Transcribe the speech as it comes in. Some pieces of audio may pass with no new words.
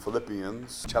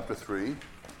Philippians chapter 3.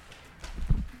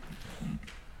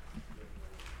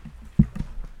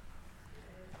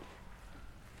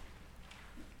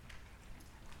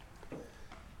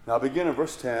 Now begin in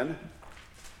verse 10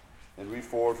 and read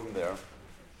forward from there.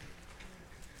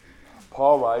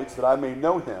 Paul writes, that I may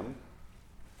know him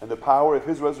and the power of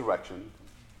his resurrection,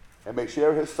 and may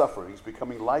share his sufferings,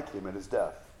 becoming like him in his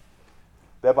death,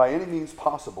 that by any means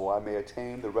possible I may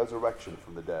attain the resurrection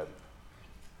from the dead.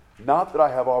 Not that I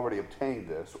have already obtained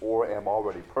this, or am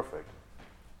already perfect,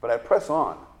 but I press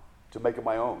on to make it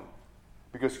my own,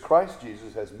 because Christ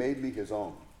Jesus has made me his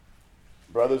own.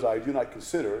 Brothers, I do not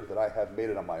consider that I have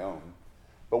made it on my own,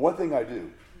 but one thing I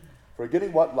do,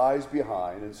 forgetting what lies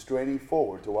behind and straining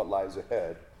forward to what lies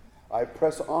ahead, I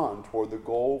press on toward the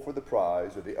goal for the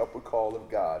prize of the upward call of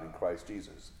God in Christ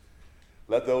Jesus.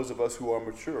 Let those of us who are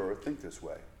mature think this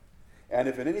way. And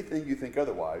if in anything you think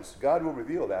otherwise, God will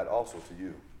reveal that also to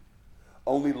you.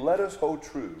 Only let us hold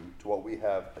true to what we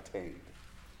have attained.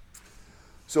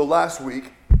 So last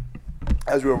week,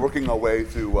 as we were working our way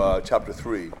through chapter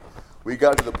 3, we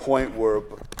got to the point where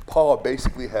Paul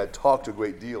basically had talked a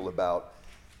great deal about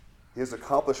his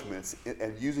accomplishments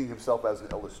and using himself as an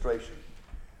illustration.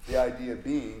 The idea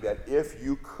being that if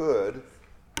you could,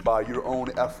 by your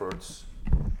own efforts,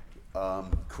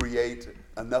 create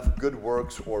enough good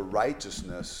works or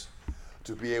righteousness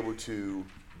to be able to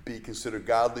be considered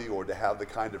godly or to have the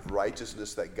kind of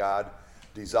righteousness that God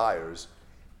desires,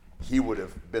 he would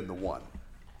have been the one,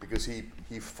 because he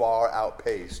far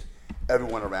outpaced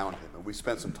everyone around him. And we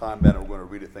spent some time then, and we're going to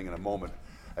read a thing in a moment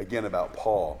again about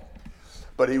Paul.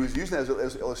 But he was using it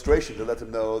as an illustration to let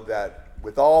them know that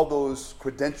with all those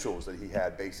credentials that he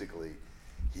had, basically,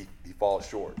 he falls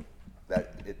short.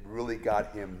 That it really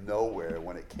got him nowhere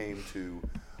when it came to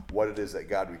what it is that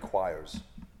God requires.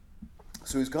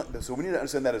 So we need to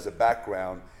understand that as a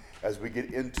background as we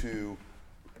get into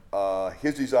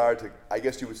his desire to, I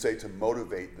guess you would say, to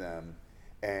motivate them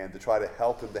and to try to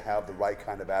help them to have the right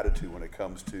kind of attitude when it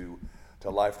comes to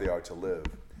life they are to live.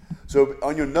 So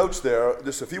on your notes there,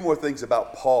 just a few more things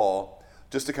about Paul,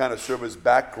 just to kind of serve as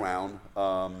background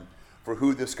for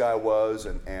who this guy was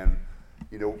and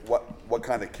you know what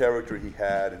kind of character he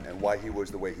had and why he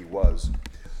was the way he was.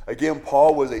 Again,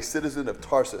 Paul was a citizen of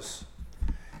Tarsus.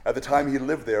 At the time he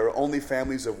lived there, only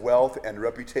families of wealth and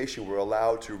reputation were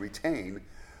allowed to retain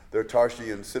their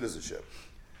Tarsian citizenship.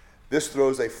 This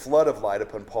throws a flood of light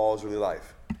upon Paul's early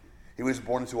life. He was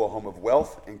born into a home of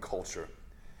wealth and culture.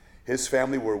 His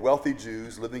family were wealthy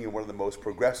Jews living in one of the most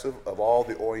progressive of all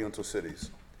the Oriental cities.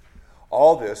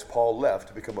 All this Paul left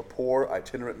to become a poor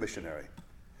itinerant missionary.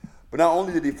 But not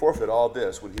only did he forfeit all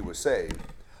this when he was saved,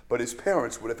 but his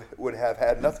parents would have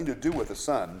had nothing to do with a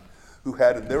son who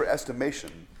had, in their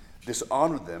estimation,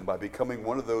 dishonored them by becoming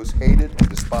one of those hated and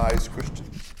despised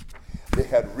Christians. They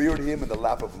had reared him in the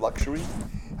lap of luxury,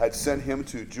 had sent him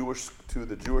to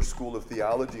the Jewish school of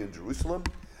theology in Jerusalem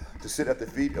to sit at the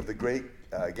feet of the great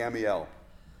Gamaliel,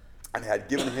 and had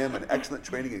given him an excellent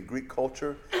training in Greek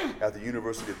culture at the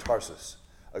University of Tarsus,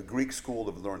 a Greek school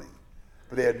of learning.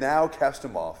 But they had now cast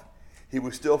him off. He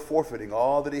was still forfeiting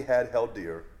all that he had held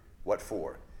dear. What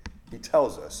for? He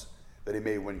tells us that he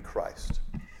may win Christ.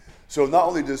 So not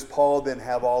only does Paul then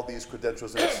have all these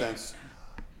credentials in a sense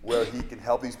where he can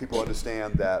help these people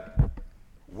understand that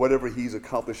whatever he's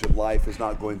accomplished in life is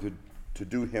not going to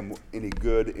do him any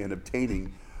good in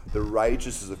obtaining the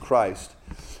righteousness of Christ,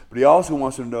 but he also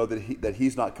wants them to know that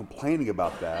he's not complaining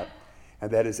about that, and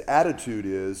that his attitude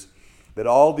is that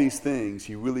all these things,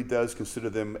 he really does consider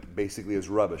them basically as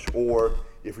rubbish, or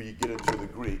if you get into the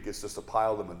Greek, it's just a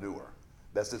pile of manure.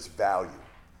 That's its value.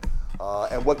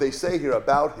 And what they say here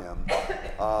about him,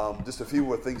 just a few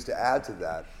more things to add to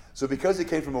that. So because he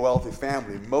came from a wealthy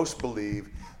family, most believe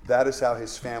that is how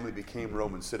his family became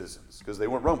Roman citizens, because they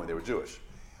weren't Roman, they were Jewish.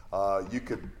 You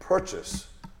could purchase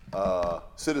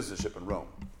citizenship in Rome.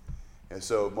 And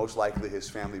so most likely his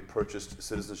family purchased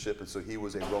citizenship, and so he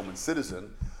was a Roman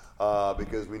citizen,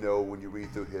 because we know when you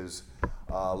read through his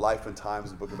life and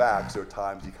times in the book of Acts, there are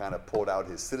times he kind of pulled out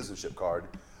his citizenship card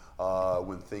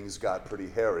when things got pretty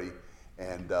hairy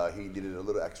and he needed a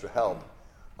little extra help.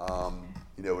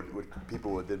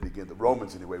 People would then begin, the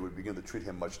Romans anyway, would begin to treat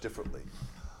him much differently.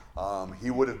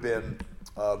 He would have been,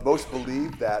 most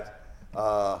believe that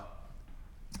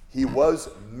he was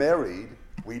married.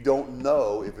 We don't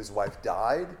know if his wife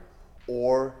died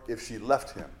or if she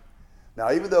left him.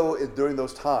 Now, even though during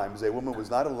those times a woman was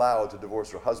not allowed to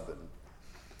divorce her husband,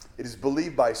 it is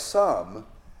believed by some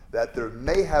that there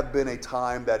may have been a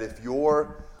time that if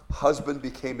your husband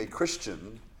became a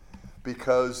Christian,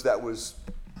 because that was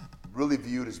really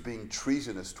viewed as being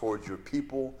treasonous towards your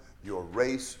people, your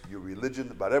race, your religion,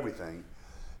 about everything,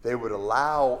 they would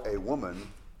allow a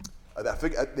woman,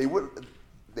 they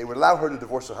would allow her to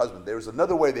divorce her husband. There was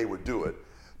another way they would do it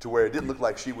to where it didn't look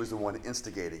like she was the one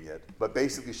instigating it, but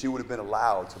basically she would have been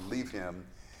allowed to leave him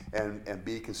and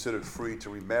be considered free to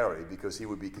remarry because he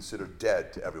would be considered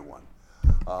dead to everyone.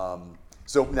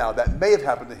 So now that may have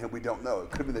happened to him, we don't know. It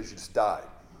could have been that she just died.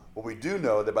 But we do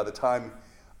know that by the time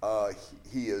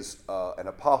he is an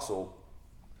apostle,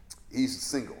 he's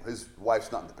single. His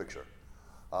wife's not in the picture.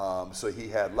 So he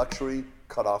had luxury,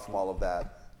 cut off from all of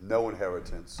that, no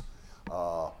inheritance.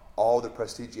 All the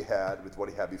prestige he had with what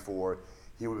he had before,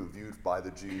 he would have been viewed by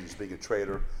the Jews as being a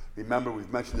traitor. Remember,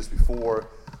 we've mentioned this before,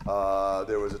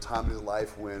 there was a time in his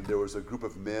life when there was a group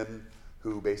of men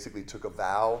who basically took a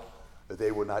vow that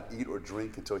they would not eat or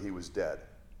drink until he was dead.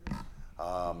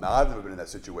 Now, I've never been in that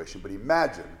situation, but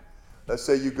imagine, let's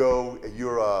say you go and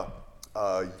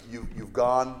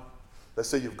let's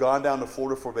say you've gone down to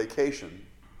Florida for vacation,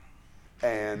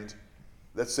 and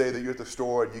let's say that you're at the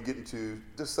store and you get into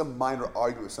just some minor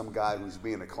argument with some guy who's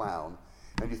being a clown,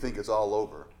 and you think it's all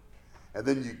over. And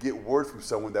then you get word from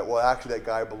someone that, well, actually that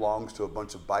guy belongs to a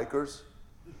bunch of bikers,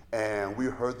 and we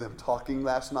heard them talking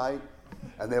last night,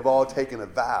 and they've all taken a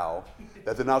vow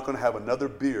that they're not going to have another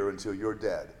beer until you're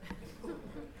dead.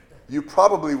 You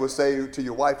probably would say to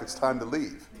your wife, it's time to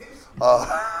leave. All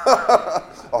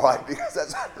right,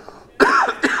 because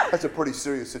that's a pretty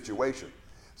serious situation.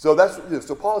 So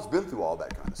so Paul's been through all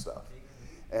that kind of stuff.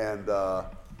 And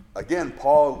again,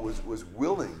 Paul was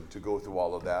willing to go through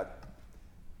all of that.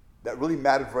 That really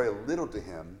mattered very little to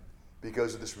him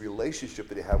because of this relationship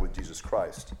that he had with Jesus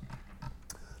Christ.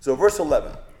 So verse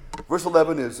 11. Verse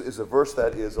 11 is a verse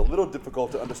that is a little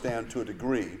difficult to understand to a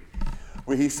degree,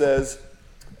 where he says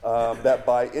that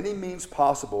by any means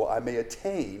possible I may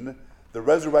attain the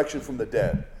resurrection from the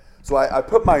dead. So I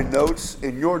put my notes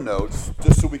in your notes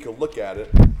just so we can look at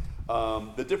it.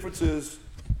 The differences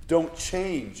don't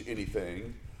change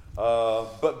anything,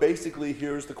 but basically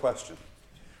here's the question.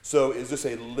 So is this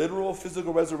a literal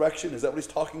physical resurrection? Is that what he's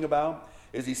talking about?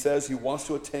 Is he says he wants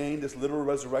to attain this literal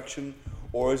resurrection,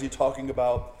 or is he talking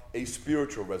about a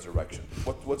spiritual resurrection?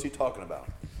 What's he talking about?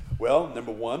 Well,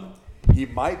 number one, he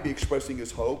might be expressing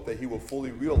his hope that he will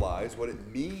fully realize what it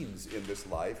means in this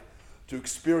life to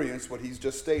experience what he's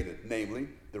just stated, namely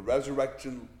the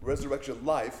resurrection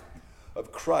life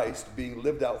of Christ being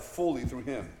lived out fully through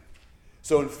him.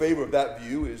 So in favor of that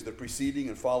view is the preceding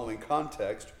and following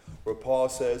context where Paul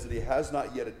says that he has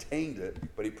not yet attained it,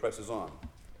 but he presses on.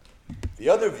 The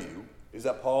other view is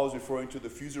that Paul is referring to the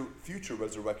future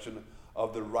resurrection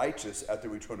of the righteous at the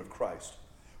return of Christ,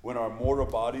 when our mortal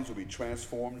bodies will be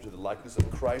transformed into the likeness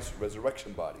of Christ's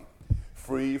resurrection body,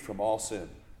 free from all sin.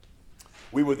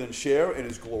 We will then share in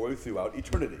his glory throughout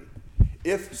eternity,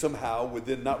 if somehow would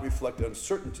then not reflect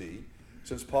uncertainty,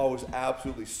 since Paul was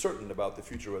absolutely certain about the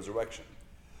future resurrection,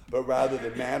 but rather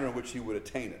the manner in which he would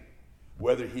attain it,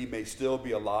 whether he may still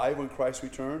be alive when Christ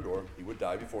returned or he would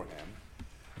die beforehand.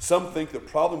 Some think the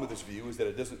problem with this view is that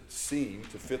it doesn't seem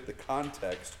to fit the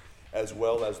context as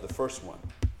well as the first one.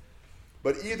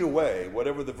 But either way,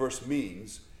 whatever the verse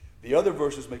means, the other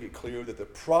verses make it clear that the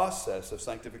process of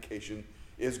sanctification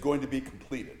is going to be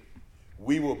completed.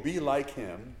 We will be like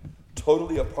him,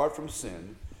 totally apart from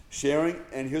sin, sharing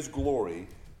in his glory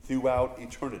throughout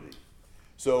eternity.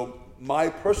 So my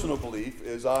personal belief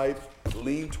is I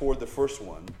lean toward the first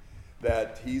one,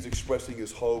 that he's expressing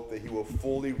his hope that he will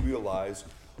fully realize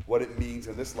what it means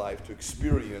in this life to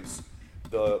experience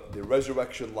the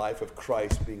resurrection life of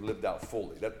Christ being lived out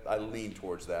fully. I lean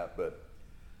towards that, but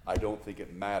I don't think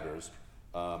it matters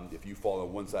if you fall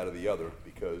on one side or the other,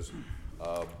 because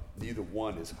neither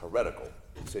one is heretical,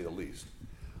 to say the least.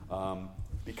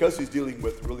 Because he's dealing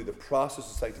with really the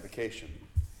process of sanctification,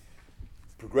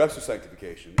 progressive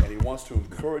sanctification, and he wants to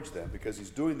encourage them, because he's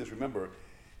doing this, remember,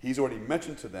 he's already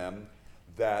mentioned to them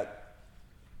that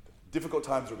difficult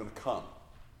times are going to come.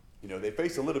 You know, they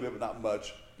face a little bit, but not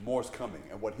much. More is coming.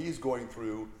 And what he's going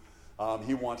through,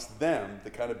 he wants them to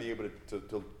kind of be able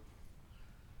to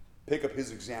pick up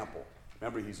his example.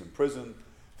 Remember, he's in prison.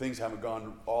 Things haven't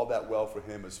gone all that well for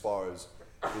him as far as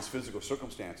his physical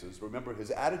circumstances. Remember,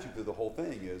 his attitude to the whole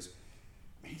thing is,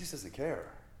 he just doesn't care.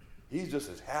 He's just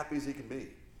as happy as he can be.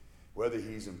 Whether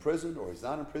he's in prison or he's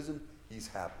not in prison, he's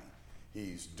happy.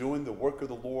 He's doing the work of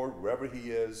the Lord wherever he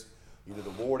is. You know,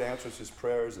 the Lord answers his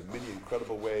prayers in many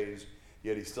incredible ways,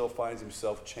 yet he still finds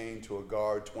himself chained to a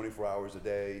guard 24 hours a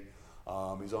day.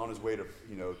 He's on his way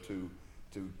to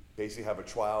basically have a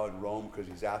trial in Rome because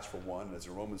he's asked for one. As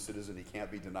a Roman citizen, he can't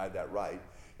be denied that right.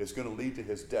 It's going to lead to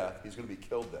his death. He's going to be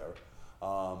killed there.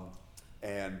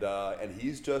 And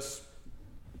he's just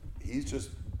he's just,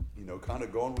 kind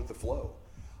of going with the flow.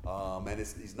 And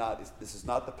this is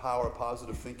not the power of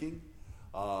positive thinking,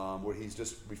 where he's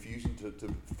just refusing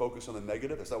to focus on the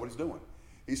negative. That's not what he's doing.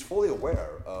 He's fully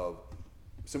aware of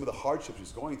some of the hardships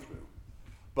he's going through,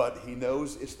 but he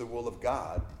knows it's the will of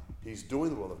God. He's doing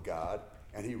the will of God,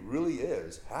 and he really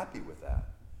is happy with that.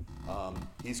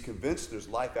 He's convinced there's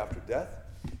life after death.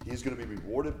 He's going to be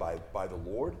rewarded by the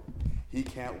Lord. He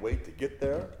can't wait to get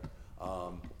there,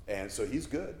 and so he's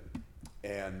good.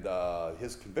 And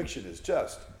his conviction is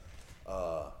just,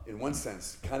 in one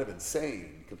sense, kind of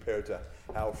insane compared to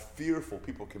how fearful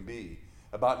people can be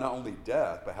about not only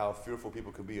death, but how fearful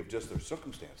people can be of just their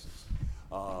circumstances.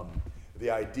 The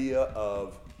idea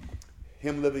of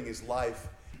him living his life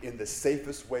in the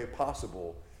safest way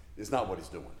possible is not what he's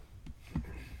doing.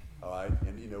 All right,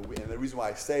 and and the reason why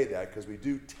I say that, because we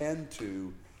do tend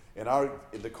to,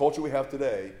 in the culture we have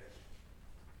today,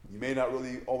 you may not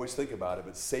really always think about it,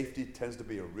 but safety tends to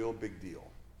be a real big deal.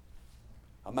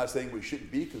 I'm not saying we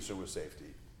shouldn't be concerned with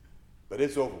safety, but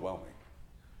it's overwhelming.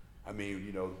 I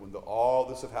mean, when all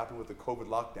this stuff happened with the COVID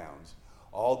lockdowns,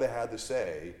 all they had to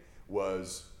say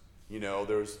was,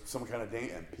 there's some kind of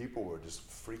danger, and people were just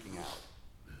freaking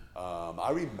out.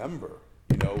 I remember,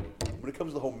 when it comes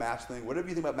to the whole mask thing, whatever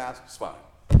you think about masks is fine.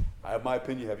 I have my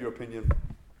opinion, you have your opinion.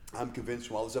 I'm convinced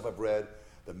from all the stuff I've read,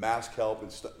 the mask help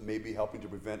and maybe helping to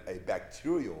prevent a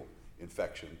bacterial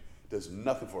infection does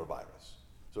nothing for a virus.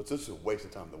 So it's just a waste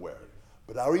of time to wear it.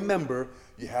 But I remember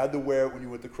you had to wear it when you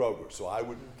went to Kroger. So I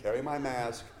would carry my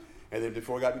mask, and then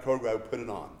before I got in Kroger, I would put it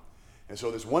on. And so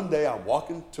this one day, I'm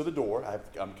walking to the door.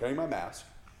 I'm carrying my mask,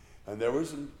 and there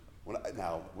was when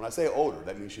I say older,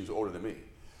 that means she was older than me.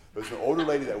 There was an older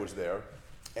lady that was there,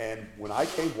 and when I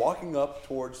came walking up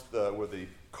towards where the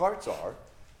carts are,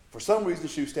 for some reason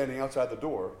she was standing outside the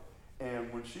door,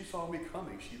 and when she saw me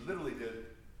coming, she literally did.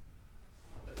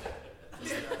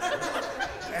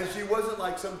 And she wasn't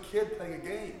like some kid playing a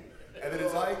game. And then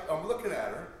it's like, I'm looking at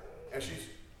her, and she's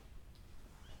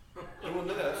doing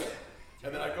this,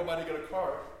 and then I go by to get a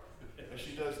cart, and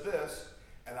she does this,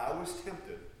 and I was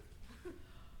tempted.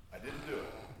 I didn't do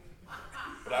it.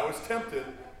 But I was tempted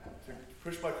to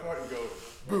push my cart and go,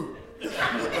 boo.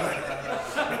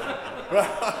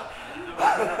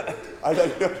 I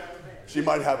thought, she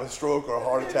might have a stroke or a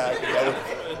heart attack.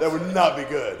 That would not be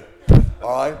good.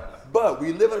 All right? But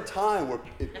we live in a time where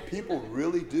people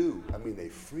really do. I mean, they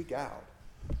freak out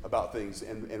about things.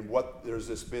 And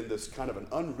there's been this kind of an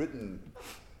unwritten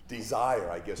desire,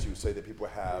 I guess you would say, that people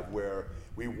have where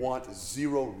we want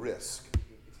zero risk.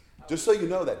 Just so you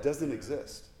know, that doesn't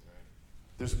exist.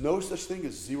 There's no such thing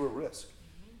as zero risk.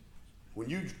 When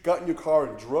you got in your car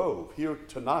and drove here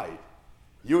tonight,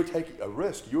 you were taking a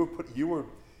risk.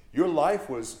 Your life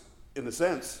was, in a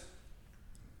sense,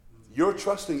 you're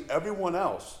trusting everyone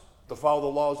else to follow the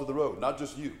laws of the road, not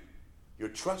just you. You're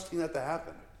trusting that to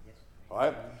happen. All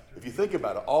right? If you think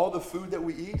about it, all the food that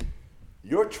we eat,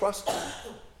 you're trusting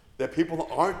that people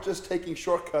aren't just taking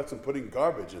shortcuts and putting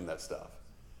garbage in that stuff.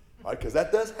 All right? Because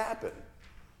that does happen.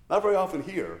 Not very often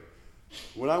here.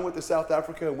 When I went to South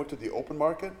Africa and went to the open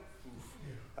market,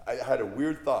 I had a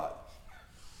weird thought.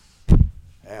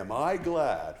 Am I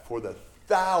glad for the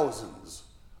thousands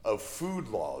of food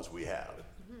laws we have?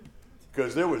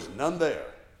 Because there was none there.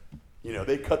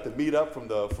 They cut the meat up from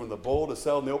the bowl to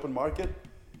sell in the open market,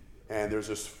 and there's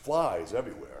just flies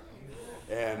everywhere.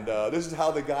 And this is how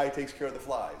the guy takes care of the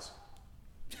flies.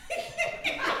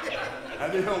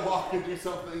 And then he'll walk and do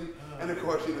something, and of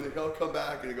course, they'll come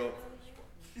back and they go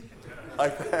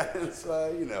like that. And so,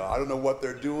 I don't know what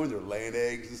they're doing. They're laying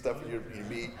eggs and stuff in your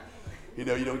meat. You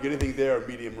don't get anything there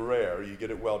medium rare. You get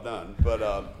it well done. But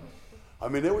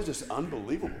it was just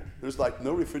unbelievable. There's like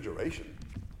no refrigeration.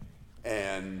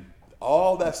 And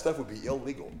all that stuff would be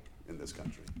illegal in this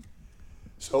country.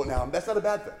 So now, that's not a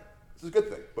bad thing. It's a good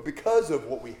thing. But because of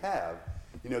what we have,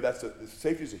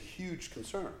 safety is a huge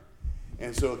concern.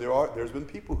 And so there's been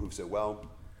people who've said, well,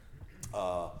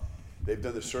 they've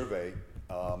done the survey,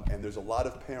 and there's a lot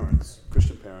of parents,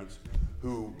 Christian parents,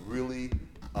 who really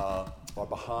are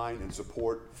behind and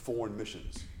support foreign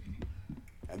missions.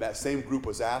 And that same group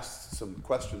was asked some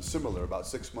questions similar about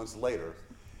 6 months later,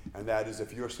 and that is,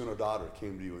 if your son or daughter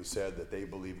came to you and said that they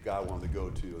believe God wanted to go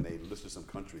to, and they listed some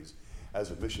countries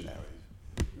as a missionary,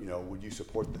 would you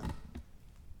support them?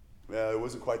 Well, it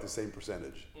wasn't quite the same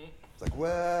percentage. It's like,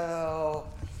 well,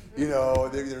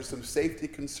 there's some safety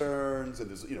concerns, and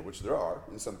there's, which there are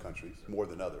in some countries more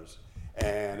than others.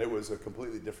 And it was a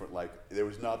completely different, there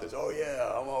was not this, oh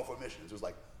yeah, I'm all for missions. It was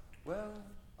like, well,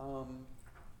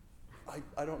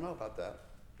 I don't know about that,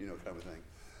 kind of thing.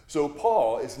 So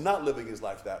Paul is not living his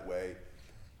life that way.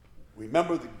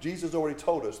 remember that Jesus already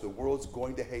told us the world's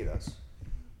going to hate us.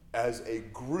 As a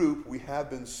group, we have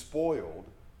been spoiled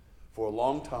for a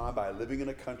long time by living in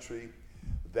a country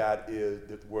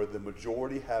where the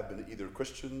majority have been either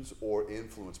Christians or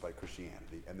influenced by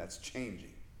Christianity, and that's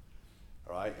changing.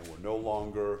 All right, and we're no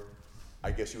longer,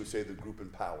 I guess you would say, the group in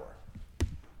power.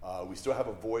 We still have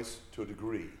a voice to a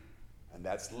degree, and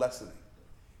that's lessening.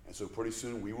 And so pretty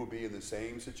soon we will be in the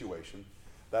same situation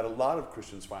that a lot of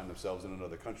Christians find themselves in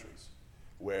other countries,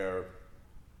 where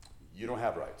you don't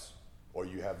have rights, or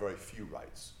you have very few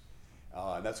rights.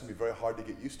 And that's going to be very hard to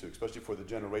get used to, especially for the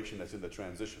generation that's in the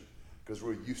transition, because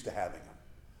we're used to having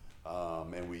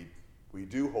them. And we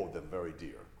do hold them very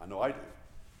dear. I know I do.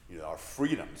 Our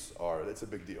freedoms it's a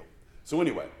big deal. So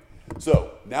anyway,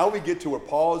 now we get to where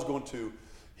Paul is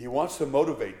he wants to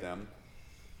motivate them.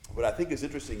 What I think is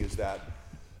interesting is that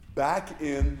back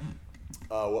in,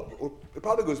 it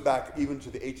probably goes back even to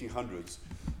the 1800s,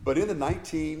 but in the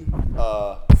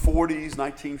 1940s,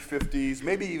 1950s,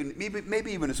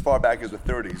 maybe even as far back as the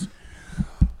 30s,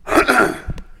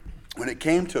 when it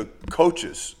came to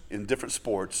coaches in different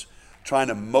sports trying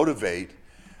to motivate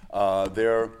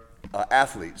their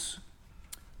athletes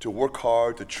to work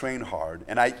hard, to train hard,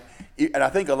 and I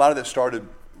think a lot of this started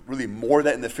really more of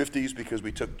that in the 50s, because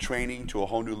we took training to a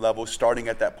whole new level starting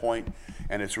at that point,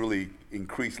 and it's really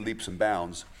increased leaps and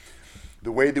bounds.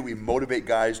 The way that we motivate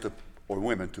guys or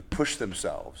women to push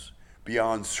themselves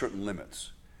beyond certain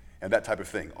limits and that type of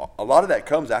thing. A lot of that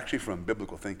comes actually from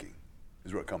biblical thinking,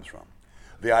 is where it comes from.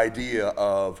 The idea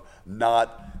of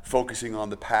not focusing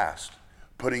on the past,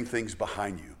 putting things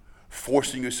behind you,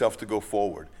 forcing yourself to go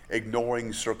forward,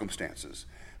 ignoring circumstances,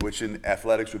 which in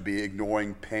athletics would be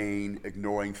ignoring pain,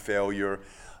 ignoring failure,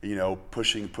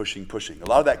 pushing. A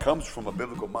lot of that comes from a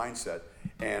biblical mindset,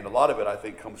 and a lot of it, I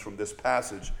think, comes from this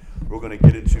passage we're going to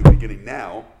get into beginning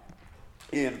now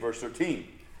in verse 13.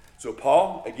 So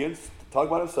Paul, again, talking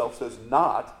about himself, says,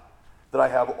 "Not that I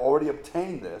have already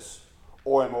obtained this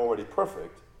or am already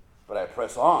perfect, but I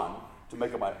press on to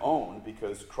make it my own,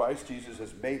 because Christ Jesus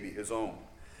has made me his own."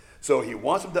 So he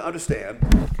wants them to understand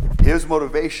his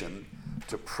motivation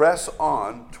to press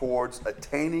on towards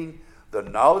attaining the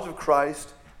knowledge of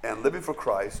Christ and living for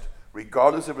Christ,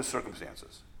 regardless of his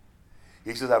circumstances.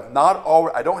 He says,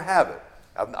 I don't have it.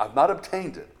 I've not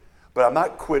obtained it, but I'm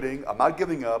not quitting. I'm not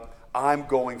giving up. I'm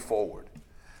going forward.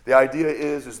 The idea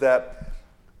is that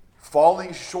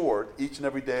falling short each and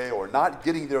every day, or not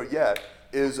getting there yet,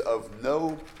 is of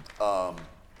no,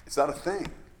 it's not a thing.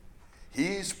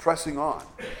 He's pressing on.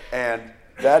 And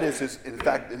that is in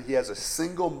fact, he has a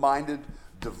single-minded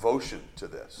devotion to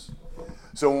this.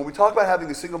 So when we talk about having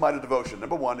a single-minded devotion,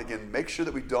 number one, again, make sure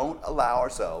that we don't allow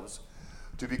ourselves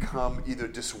to become either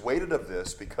dissuaded of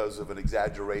this because of an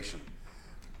exaggeration.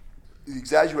 The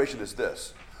exaggeration is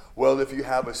this: well, if you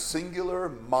have a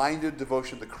singular-minded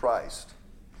devotion to Christ,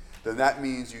 then that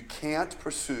means you can't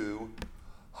pursue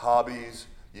hobbies,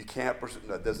 you can't pursue,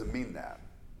 no, it doesn't mean that.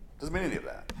 It doesn't mean any of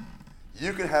that.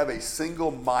 You can have a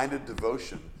single-minded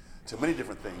devotion to many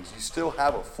different things. You still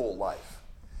have a full life.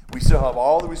 We still have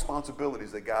all the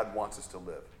responsibilities that God wants us to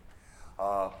live.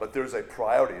 But there's a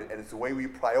priority, and it's the way we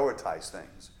prioritize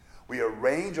things. We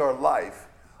arrange our life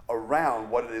around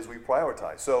what it is we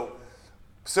prioritize. So,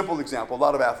 simple example, a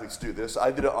lot of athletes do this.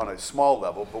 I did it on a small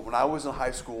level, but when I was in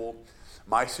high school,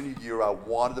 my senior year, I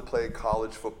wanted to play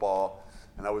college football,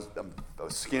 and I was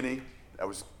skinny. I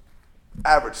was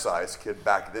average sized kid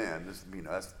back then.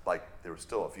 That's like there were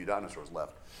still a few dinosaurs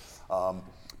left.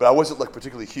 But I wasn't like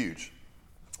particularly huge.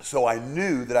 So I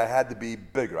knew that I had to be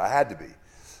bigger. I had to be.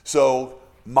 So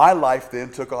my life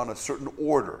then took on a certain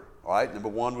order. All right. Number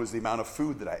one was the amount of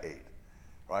food that I ate.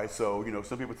 All right. So,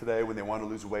 some people today, when they want to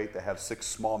lose weight, they have 6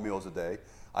 small meals a day.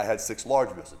 I had 6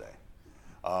 large meals a day.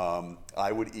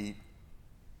 I would eat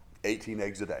 18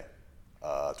 eggs a day,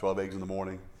 12 eggs in the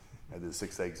morning, and then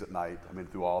 6 eggs at night.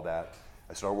 Through all that.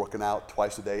 I started working out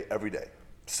twice a day, every day,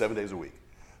 7 days a week.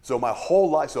 So my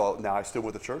whole life, so now I still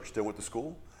went to church, still went to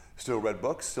school, still read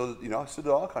books, still did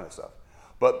all kind of stuff.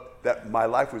 But that my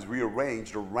life was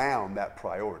rearranged around that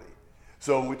priority.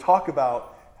 So when we talk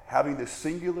about having this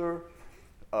singular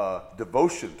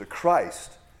devotion to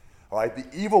Christ, all right, the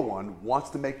evil one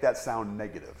wants to make that sound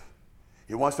negative.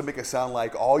 He wants to make it sound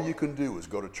like all you can do is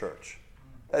go to church.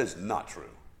 That is not true.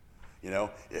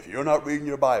 If you're not reading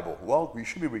your Bible, well, you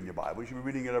should be reading your Bible. You should be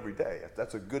reading it every day.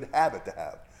 That's a good habit to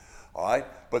have. All right?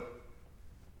 But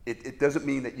it doesn't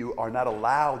mean that you are not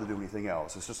allowed to do anything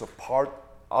else. It's just a part,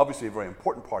 obviously a very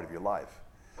important part of your life.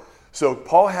 So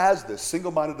Paul has this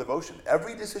single-minded devotion.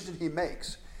 Every decision he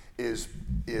makes is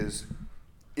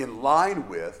in line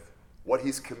with what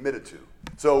he's committed to.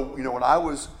 So, when I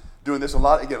was doing this a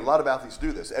lot. Again, a lot of athletes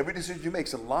do this. Every decision you make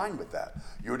is in line with that.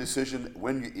 Your decision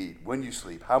when you eat, when you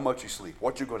sleep, how much you sleep,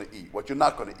 what you're going to eat, what you're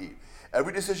not going to eat.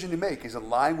 Every decision you make is in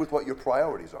line with what your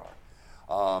priorities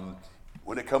are.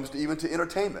 When it comes to even to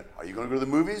entertainment, are you going to go to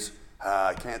the movies?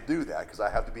 I can't do that because I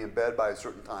have to be in bed by a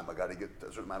certain time. I got to get a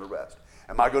certain amount of rest.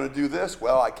 Am I going to do this?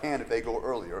 Well, I can if they go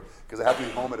earlier because I have to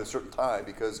be home at a certain time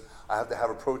because I have to have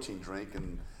a protein drink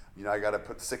and I got to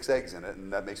put 6 eggs in it,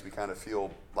 and that makes me kind of feel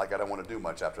like I don't want to do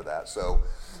much after that. So,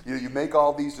 you make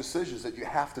all these decisions that you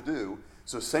have to do.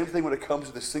 So, same thing when it comes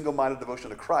to the single-minded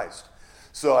devotion to Christ.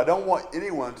 So, I don't want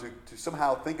anyone to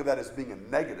somehow think of that as being a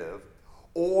negative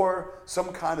or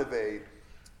some kind of a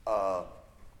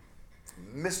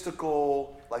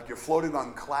mystical, like you're floating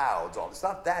on clouds. It's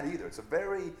not that either. It's a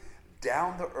very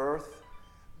down-to-earth,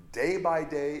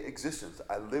 day-by-day existence.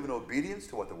 I live in obedience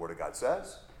to what the Word of God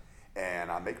says.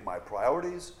 And I make my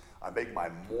priorities. I make my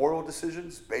moral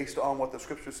decisions based on what the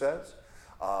Scripture says.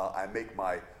 I make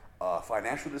my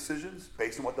financial decisions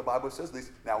based on what the Bible says. At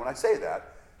least, now, when I say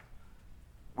that,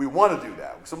 we want to do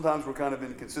that. Sometimes we're kind of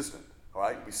inconsistent. All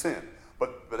right, we sin,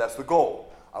 but that's the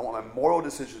goal. I want my moral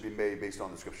decisions to be made based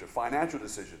on the Scripture. Financial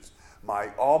decisions,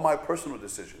 all my personal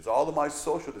decisions, all of my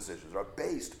social decisions are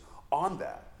based on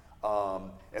that.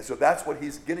 And so that's what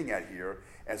he's getting at here.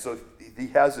 And so he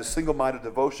has this single-minded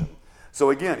devotion. So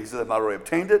again, he says, I've not already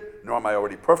obtained it, nor am I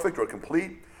already perfect or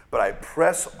complete, but I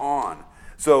press on.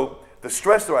 So the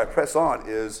stress that I press on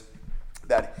is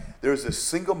that there's this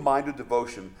single-minded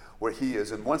devotion where he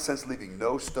is, in one sense, leaving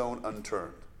no stone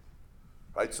unturned.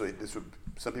 Right? So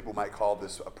some people might call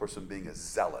this a person being a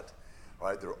zealot.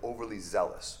 Right? They're overly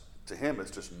zealous. To him,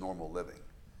 it's just normal living.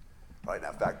 Right?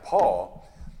 Now, in fact, Paul,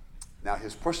 now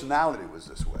his personality was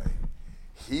this way.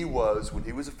 When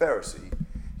he was a Pharisee,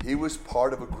 he was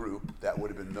part of a group that would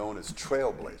have been known as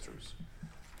trailblazers.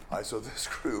 All right, so this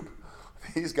group,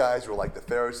 these guys were like the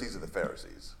Pharisees of the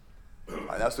Pharisees. All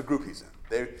right, that's the group he's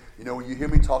in. When you hear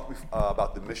me talk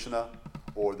about the Mishnah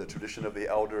or the tradition of the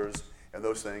elders and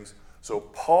those things, so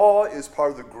Paul is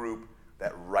part of the group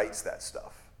that writes that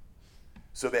stuff.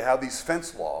 So they have these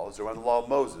fence laws around the law of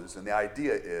Moses, and the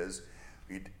idea is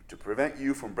to prevent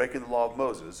you from breaking the law of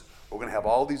Moses, we're going to have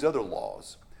all these other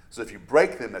laws. So if you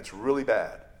break them, that's really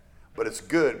bad. But it's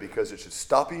good because it should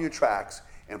stop you in your tracks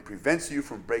and prevents you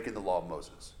from breaking the law of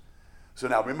Moses. So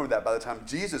now remember that by the time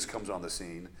Jesus comes on the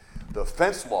scene, the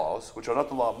fence laws, which are not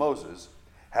the law of Moses,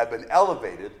 have been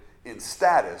elevated in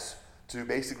status to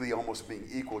basically almost being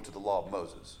equal to the law of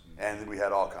Moses. And we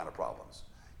had all kind of problems.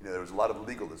 There was a lot of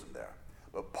legalism there.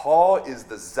 But Paul is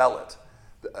the zealot.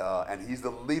 And he's the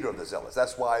leader of the zealots.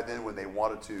 That's why then when they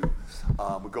wanted to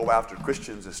go after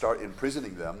Christians and start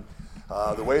imprisoning them,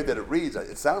 the way that it reads,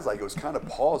 it sounds like it was kind of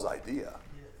Paul's idea.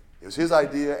 It was his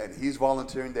idea, and he's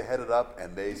volunteering to head it up,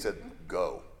 and they said,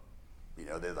 go.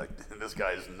 They're like, this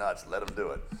guy is nuts, let him do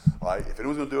it. All right? If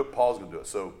anyone's going to do it, Paul's going to do it.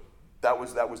 So that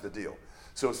was the deal.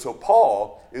 So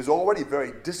Paul is already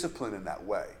very disciplined in that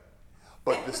way.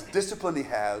 But this discipline he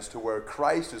has to where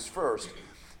Christ is first,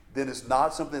 then it's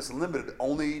not something that's limited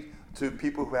only to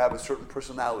people who have a certain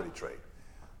personality trait.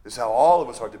 This is how all of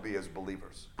us are to be as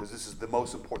believers, because this is the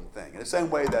most important thing. In the same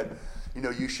way that,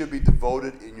 you should be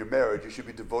devoted in your marriage, you should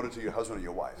be devoted to your husband or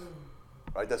your wife.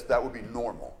 Right? That would be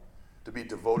normal, to be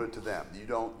devoted to them.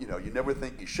 You never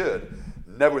think you should,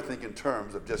 never think in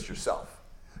terms of just yourself.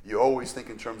 You always think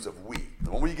in terms of we. The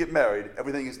moment you get married,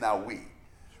 everything is now we.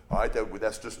 All right?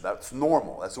 That's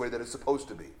normal. That's the way that it's supposed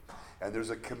to be. And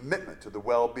there's a commitment to the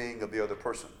well-being of the other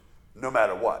person, no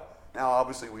matter what. Now,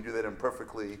 obviously, we do that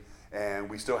imperfectly, and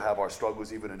we still have our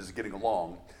struggles even in just getting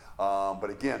along. But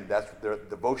again, their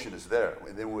devotion is there.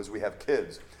 And then as we have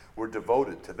kids, we're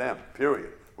devoted to them,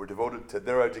 period. We're devoted to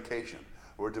their education.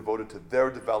 We're devoted to their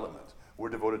development. We're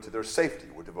devoted to their safety.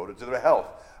 We're devoted to their health.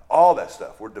 All that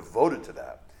stuff, we're devoted to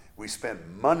that. We spend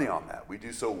money on that. We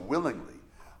do so willingly.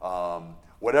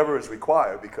 Whatever is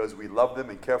required, because we love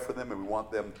them and care for them, and we want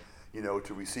them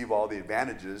to receive all the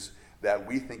advantages that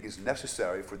we think is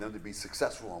necessary for them to be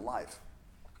successful in life.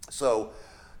 So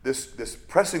this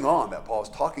pressing on that Paul is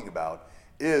talking about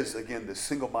is, again, this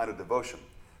single-minded devotion.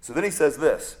 So then he says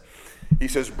this. He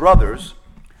says, brothers,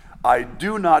 I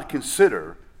do not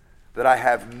consider that I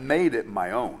have made it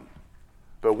my own.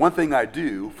 But one thing I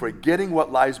do, forgetting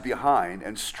what lies behind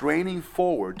and straining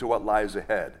forward to what lies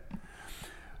ahead.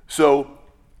 So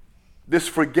this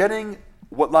forgetting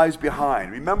what lies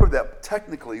behind. Remember that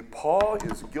technically Paul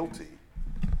is guilty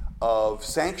of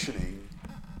sanctioning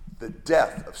the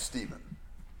death of Stephen.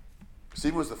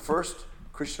 Stephen was the first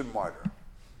Christian martyr.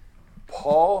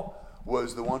 Paul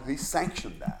was the one who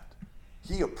sanctioned that.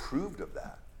 He approved of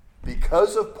that.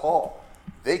 Because of Paul,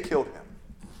 they killed him.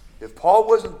 If Paul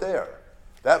wasn't there,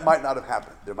 that might not have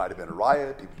happened. There might have been a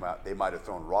riot. They might have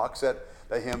thrown rocks at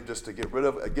him just to get rid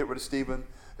of Stephen.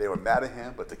 They were mad at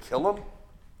him, but to kill him,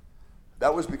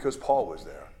 that was because Paul was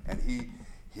there, and he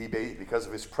because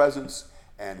of his presence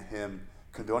and him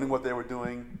condoning what they were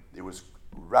doing, it was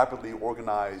rapidly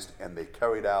organized, and they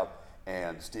carried out,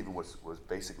 and Stephen was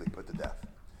basically put to death.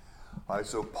 All right,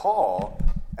 so Paul,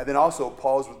 and then also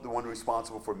Paul's the one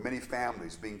responsible for many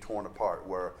families being torn apart,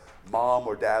 where mom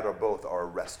or dad or both are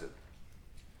arrested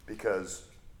because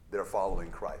they're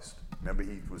following Christ. Remember,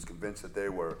 he was convinced that they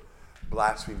were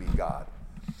blaspheming God.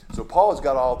 So Paul has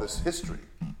got all this history,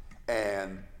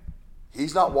 and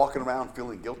he's not walking around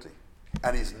feeling guilty.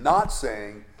 And he's not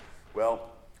saying,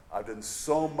 well, I've done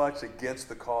so much against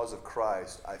the cause of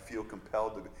Christ, I feel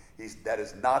compelled to. That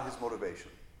is not his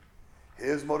motivation.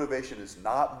 His motivation is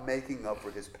not making up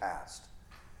for his past.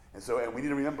 And we need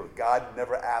to remember, God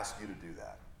never asked you to do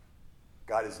that.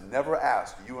 God has never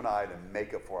asked you and I to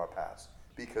make up for our past,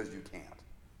 because you can't.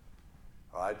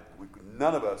 All right?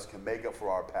 None of us can make up for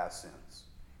our past sins.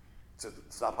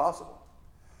 It's not possible.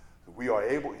 We are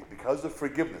able, because of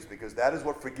forgiveness, because that is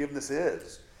what forgiveness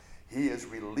is. He is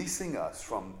releasing us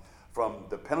from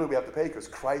the penalty we have to pay, because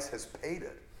Christ has paid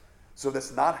it. So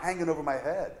that's not hanging over my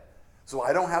head. So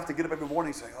I don't have to get up every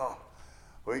morning saying, oh,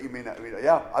 well,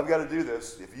 yeah, I've got to do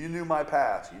this. If you knew my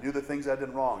past, you knew the things I did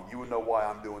wrong, you would know why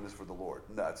I'm doing this for the Lord.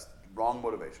 No, that's wrong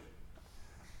motivation.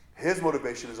 His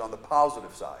motivation is on the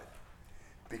positive side,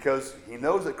 because he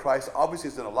knows that Christ obviously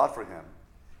has done a lot for him.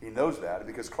 He knows that, and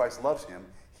because Christ loves him,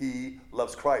 he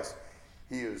loves Christ.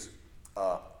 He is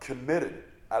committed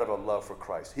out of a love for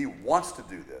Christ. He wants to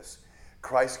do this.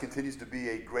 Christ continues to be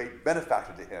a great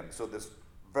benefactor to him. So this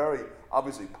very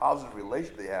obviously positive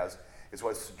relation that he has is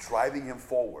what's driving him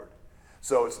forward.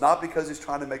 So it's not because he's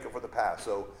trying to make up for the past.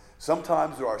 So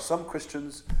sometimes there are some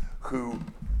Christians who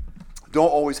don't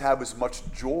always have as much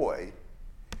joy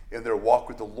in their walk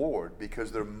with the Lord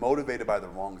because they're motivated by the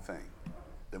wrong thing.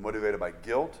 They're motivated by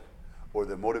guilt, or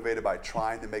they're motivated by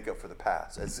trying to make up for the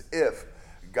past, as if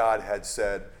God had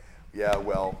said, yeah,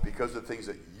 well, because of the things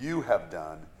that you have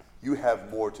done, you have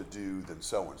more to do than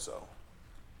so-and-so.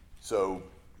 So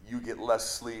you get less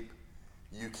sleep,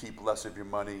 you keep less of your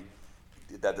money.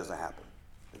 That doesn't happen.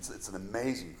 It's an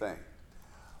amazing thing.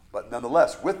 But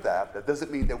nonetheless, with that doesn't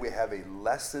mean that we have a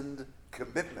lessened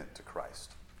commitment to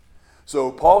Christ. So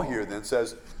Paul here then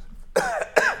says,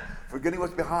 forgetting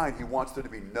what's behind, he wants there to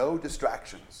be no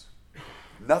distractions.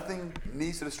 Nothing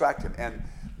needs to distract him. And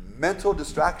mental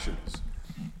distractions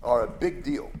are a big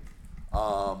deal.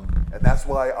 And that's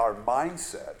why our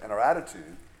mindset and our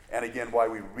attitude, and again, why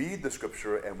we read the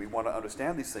scripture and we want to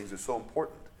understand these things, is so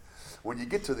important. When you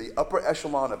get to the upper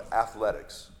echelon of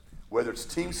athletics, whether it's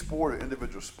team sport or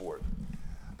individual sport,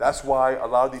 that's why a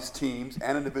lot of these teams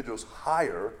and individuals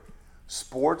hire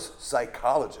sports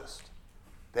psychologists.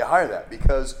 They hire that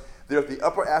because they're at the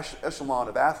upper echelon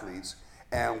of athletes,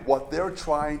 and what they're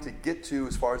trying to get to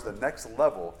as far as the next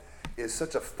level is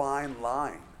such a fine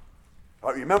line.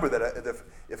 Remember that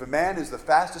if a man is the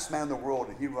fastest man in the world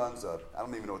and he runs I don't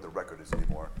even know what the record is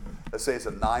anymore. Let's say it's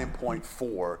a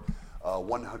 9.4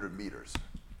 100 meters.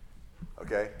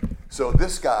 Okay? So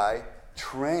this guy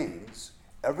trains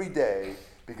every day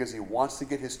because he wants to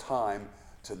get his time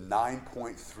to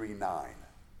 9.39.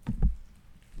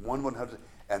 1/100.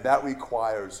 And that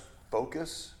requires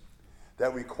focus.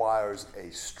 That requires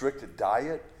a strict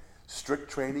diet, strict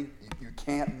training. You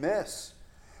can't miss,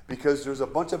 because there's a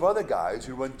bunch of other guys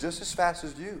who run just as fast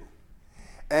as you.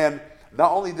 And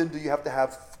not only then do you have to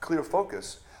have clear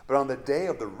focus, but on the day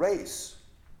of the race,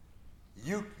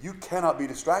 you cannot be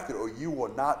distracted, or you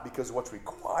will not, because what's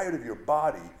required of your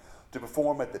body to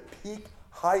perform at the peak,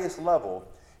 highest level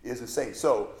is insane.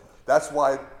 So that's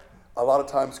why a lot of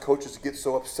times coaches get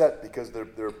so upset, because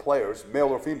their players, male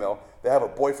or female, they have a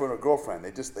boyfriend or girlfriend.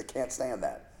 They can't stand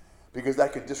that, because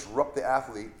that could disrupt the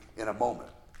athlete in a moment.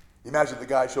 Imagine the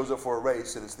guy shows up for a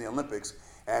race and it's the Olympics,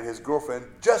 and his girlfriend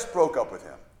just broke up with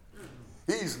him.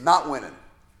 He's not winning.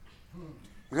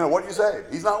 What do you say?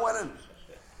 He's not winning.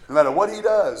 No matter what he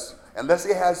does, unless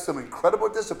he has some incredible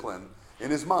discipline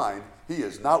in his mind, he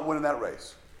is not winning that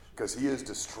race, because he is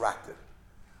distracted.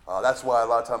 That's why a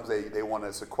lot of times they want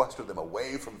to sequester them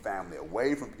away from family,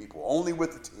 away from people, only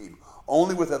with the team,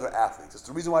 only with other athletes. It's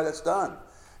the reason why that's done,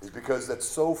 is because that's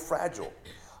so fragile.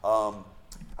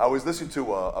 I was listening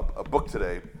to a book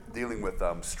today dealing with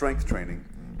strength training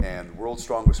and world's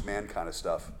strongest man kind of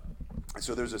stuff. And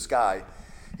so there's this guy,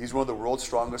 he's one of the world's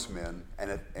strongest men,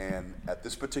 and at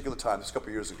this particular time, this couple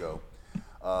years ago,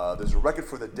 there's a record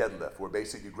for the deadlift, where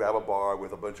basically you grab a bar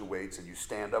with a bunch of weights and you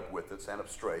stand up with it, stand up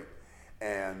straight,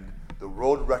 and the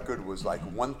world record was like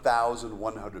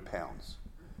 1,100 pounds,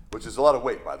 which is a lot of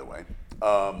weight, by the way.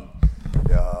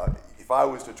 If I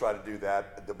was to try to do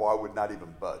that, the bar would not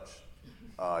even budge.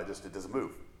 It doesn't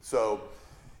move. So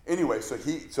anyway, so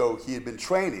he had been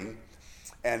training,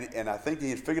 and I think he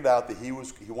had figured out that he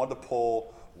wanted to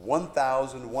pull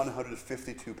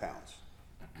 1,152 pounds.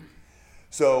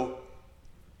 So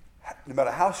no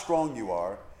matter how strong you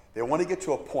are, they want to get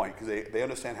to a point, because they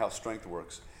understand how strength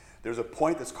works. There's a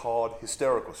point that's called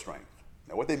hysterical strength.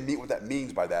 Now what that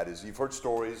means by that is, you've heard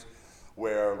stories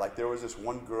where, like, there was this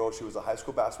one girl, she was a high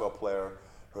school basketball player,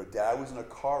 her dad was in a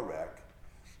car wreck,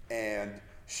 and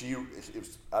I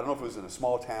don't know if it was in a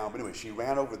small town, but anyway, she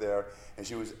ran over there and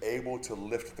she was able to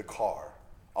lift the car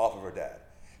off of her dad.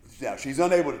 Now, she's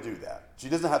unable to do that. She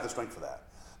doesn't have the strength for that.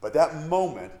 But that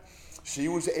moment, she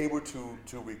was able to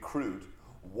recruit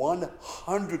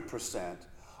 100%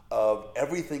 of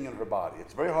everything in her body.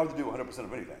 It's very hard to do 100%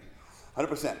 of anything.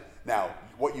 100%. Now,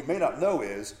 what you may not know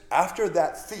is, after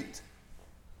that feat,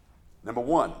 number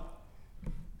one,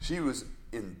 she was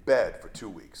in bed for 2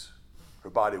 weeks. Her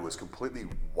body was completely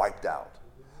wiped out.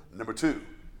 Number two,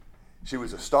 she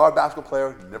was a star basketball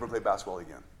player, never played basketball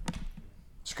again.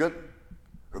 She couldn't.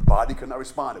 Her body could not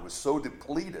respond. It was so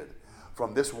depleted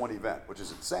from this one event, which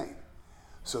is insane.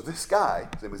 So this guy,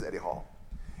 his name was Eddie Hall,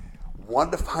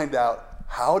 wanted to find out,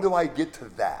 how do I get to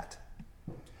that?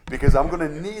 Because I'm going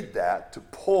to need that to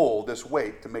pull this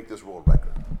weight to make this world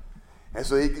record. And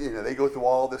so they go through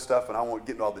all this stuff, and I won't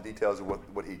get into all the details of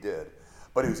what he did.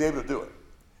 But he was able to do it.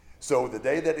 So the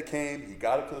day that it came, he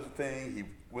got up to the thing, he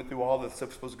went through all the stuff he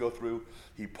was supposed to go through,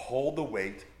 he pulled the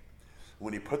weight.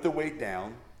 When he put the weight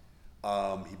down,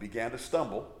 he began to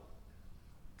stumble,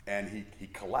 and he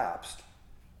collapsed,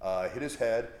 hit his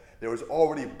head. There was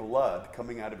already blood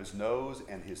coming out of his nose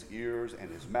and his ears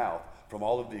and his mouth from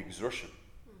all of the exertion.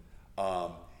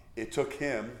 It took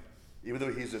him, even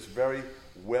though he's this very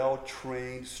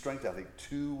well-trained strength athlete,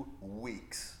 2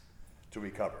 weeks to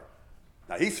recover.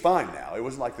 Now, he's fine now. It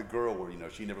wasn't like the girl where,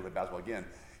 she never played basketball again.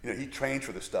 He trained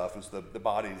for this stuff, and so the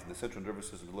bodies and the central nervous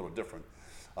system is a little different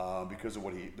because of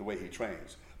the way he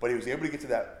trains. But he was able to get to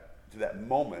that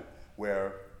moment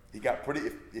where he got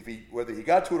whether he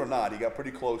got to it or not, he got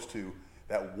pretty close to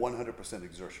that 100%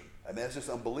 exertion. I mean, it's just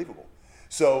unbelievable.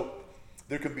 So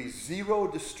there can be zero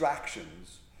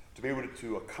distractions to be able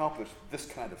to accomplish this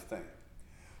kind of thing.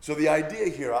 So the idea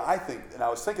here, I think, and I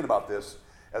was thinking about this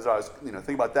as I was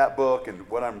thinking about that book and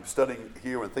what I'm studying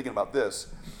here and thinking about this,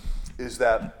 is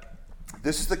that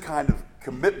this is the kind of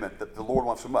commitment that the Lord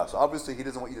wants from us. Obviously, he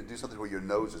doesn't want you to do something where your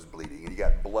nose is bleeding and you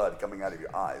got blood coming out of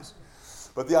your eyes.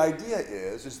 But the idea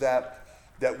is that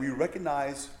we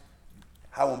recognize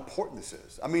how important this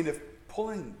is. I mean, if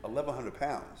pulling 1,100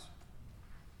 pounds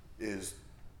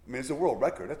it's a world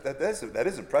record. That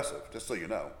is impressive, just so you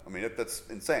know. I mean, that's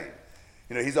insane.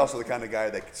 He's also the kind of guy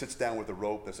that sits down with a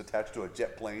rope that's attached to a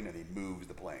jet plane and he moves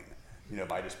the plane,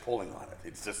 by just pulling on it.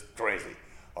 It's just crazy,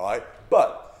 all right?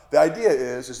 But the idea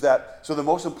is that, so the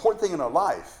most important thing in our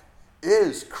life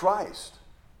is Christ.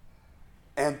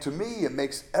 And to me, it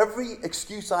makes every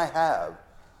excuse I have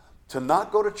to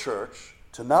not go to church,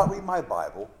 to not read my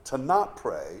Bible, to not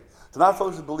pray, to not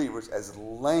fellowship with believers as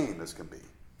lame as can be.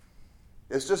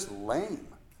 It's just lame.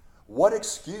 What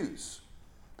excuse?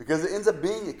 Because it ends up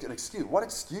being an excuse. What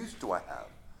excuse do I have?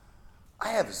 I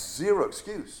have zero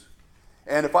excuse.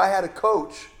 And if I had a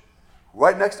coach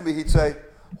right next to me, he'd say,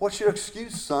 "What's your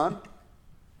excuse, son?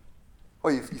 Oh,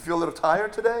 you feel a little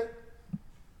tired today?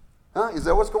 Huh? Is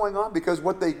that what's going on?" Because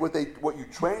what you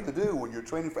train to do when you're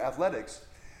training for athletics,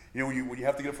 when you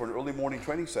have to get up for an early morning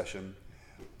training session,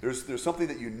 there's something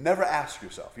that you never ask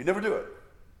yourself. You never do it.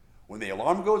 When the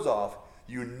alarm goes off,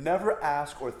 you never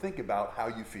ask or think about how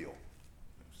you feel.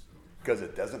 Because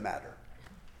it doesn't matter.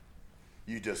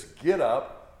 You just get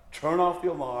up, turn off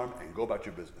the alarm, and go about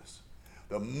your business.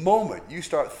 The moment you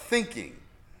start thinking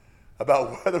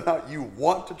about whether or not you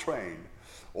want to train,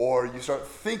 or you start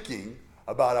thinking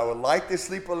about, I would like to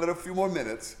sleep a few more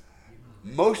minutes,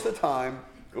 most of the time,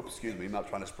 I'm not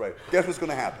trying to spray, guess what's going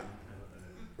to happen?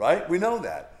 Right? We know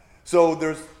that. So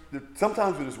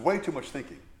sometimes there's way too much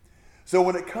thinking. So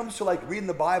when it comes to reading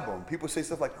the Bible, and people say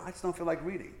stuff like, "I just don't feel like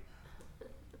reading."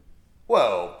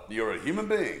 Well, you're a human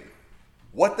being.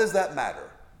 What does that matter?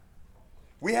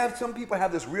 Some people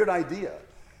have this weird idea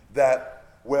that,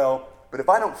 but if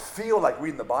I don't feel like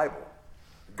reading the Bible,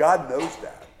 God knows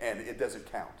that, and it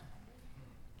doesn't count.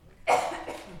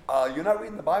 You're not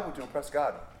reading the Bible to impress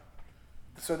God,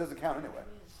 so it doesn't count anyway.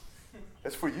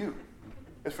 It's for you.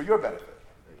 It's for your benefit.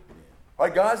 All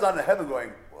right, God's not in heaven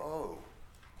going, "Whoa."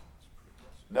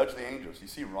 Nudge the angels. You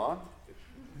see Ron?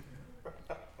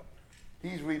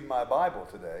 he's reading my Bible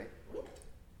today,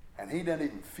 and he doesn't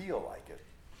even feel like it.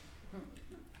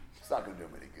 It's not going to do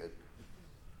him any good.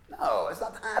 No, it's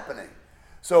not happening.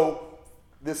 So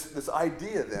this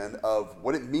idea then of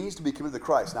what it means to be committed to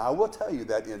Christ. Now, I will tell you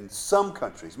that in some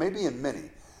countries, maybe in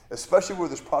many, especially where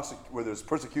there's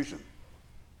persecution,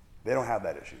 they don't have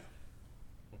that issue.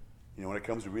 You know, when it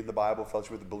comes to reading the Bible,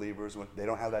 fellowship with the believers, they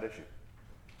don't have that issue.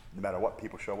 No matter what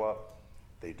people show up,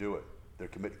 they do it. They're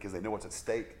committed because they know what's at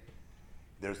stake.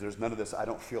 There's none of this, I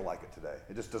don't feel like it today.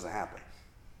 It just doesn't happen.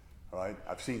 All right?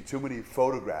 I've seen too many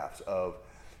photographs of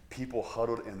people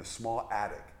huddled in a small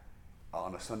attic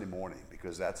on a Sunday morning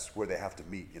because that's where they have to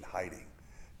meet in hiding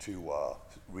to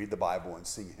read the Bible and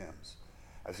sing hymns.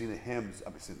 I've seen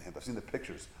the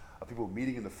pictures of people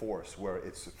meeting in the forest where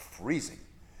it's freezing.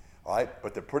 All right,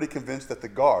 but they're pretty convinced that the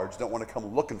guards don't want to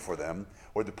come looking for them,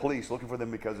 or the police looking for them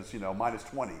because it's minus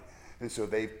 20, and so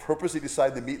they purposely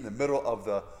decide to meet in the middle of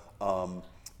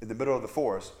the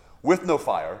forest with no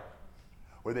fire,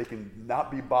 where they can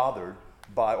not be bothered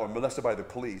by or molested by the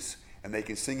police, and they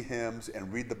can sing hymns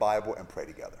and read the Bible and pray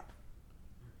together.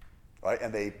 All right,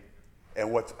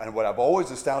 and what I've always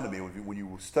astounded me when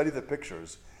you study the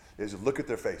pictures is look at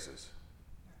their faces.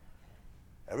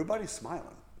 Everybody's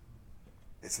smiling.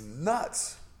 It's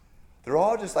nuts. They're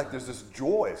all just like, there's this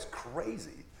joy. It's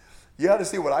crazy. You ought to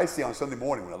see what I see on Sunday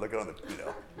morning when I look at it on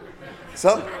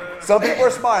Some people are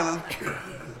smiling,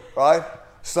 right?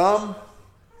 Some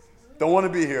don't want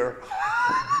to be here.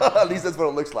 At least that's what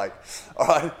it looks like. All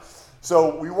right.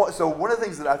 So one of the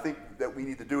things that I think that we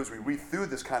need to do as we read through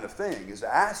this kind of thing is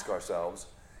to ask ourselves,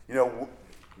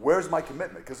 where's my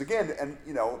commitment? Because again,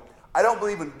 I don't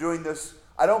believe in doing this.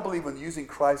 I don't believe in using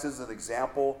Christ as an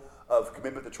example of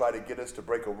commitment to try to get us to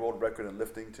break a world record in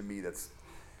lifting. To me, it's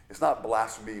not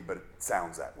blasphemy, but it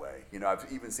sounds that way. I've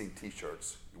even seen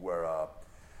T-shirts where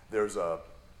it's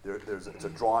a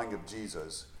drawing of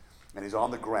Jesus, and he's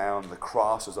on the ground, the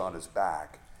cross is on his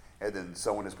back, and then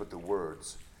someone has put the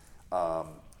words,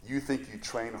 "You think you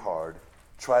train hard?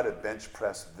 Try to bench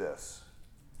press this."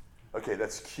 Okay,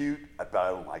 that's cute, but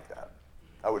I don't like that.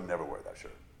 I would never wear that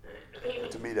shirt.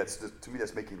 To me,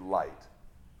 that's making light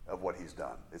of what he's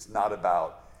done. It's not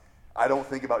about, I don't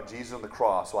think about Jesus on the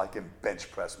cross so I can bench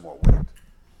press more weight.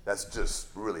 That's just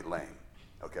really lame,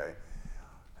 okay?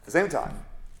 At the same time,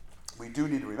 we do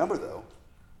need to remember, though,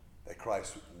 that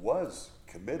Christ was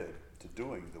committed to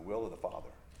doing the will of the Father,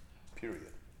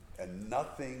 period. And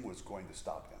nothing was going to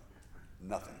stop him.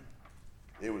 Nothing.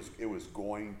 It was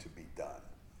going to be done.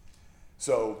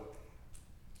 So,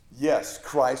 yes,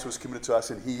 Christ was committed to us,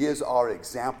 and he is our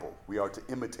example. We are to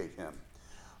imitate him.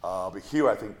 But here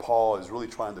I think Paul is really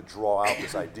trying to draw out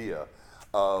this idea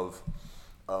of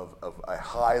a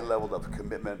high level of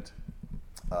commitment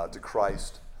to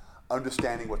Christ,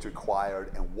 understanding what's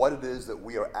required and what it is that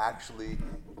we are actually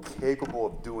capable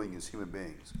of doing as human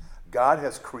beings. God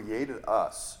has created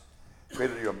us,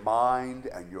 created your mind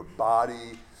and your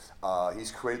body.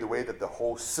 He's created the way that the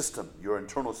whole system, your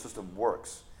internal system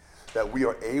works, that we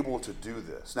are able to do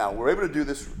this. Now, we're able to do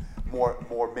this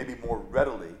maybe more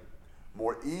readily,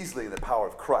 more easily in the power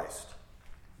of Christ.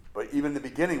 But even in the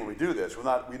beginning when we do this, we're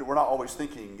not always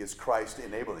thinking, is Christ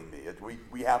enabling me?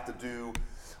 We have to do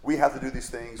these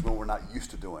things when we're not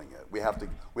used to doing it. We have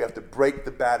to break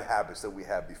the bad habits that we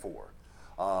had before.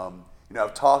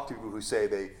 I've talked to people who say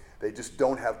they just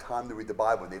don't have time to read the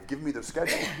Bible, and they've given me their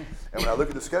schedule. And when I look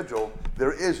at the schedule,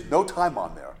 there is no time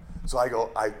on there. So I go,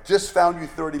 I just found you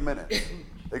 30 minutes.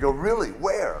 They go, really?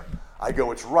 Where? I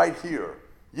go, it's right here.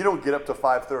 You don't get up to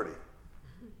 5:30.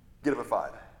 Get up at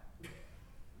 5.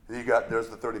 And there's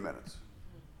the 30 minutes.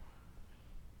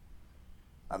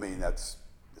 I mean, it's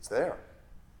there.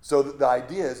 So the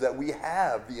idea is that we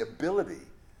have the ability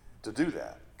to do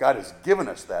that. God has given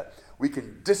us that. We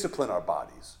can discipline our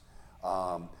bodies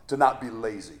to not be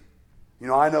lazy.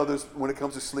 I know when it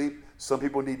comes to sleep, some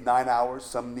people need 9 hours,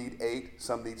 some need 8,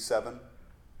 some need 7.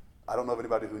 I don't know of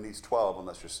anybody who needs 12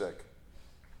 unless you're sick.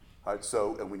 All right,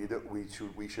 so and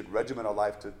we should regiment our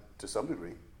life to some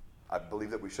degree. I believe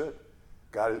that we should.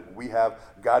 God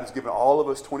has given all of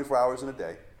us 24 hours in a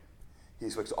day. He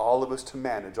expects all of us to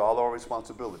manage all our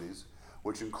responsibilities,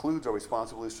 which includes our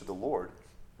responsibilities to the Lord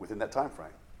within that time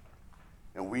frame.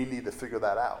 And we need to figure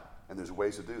that out, and there's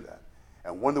ways to do that.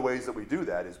 And one of the ways that we do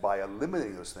that is by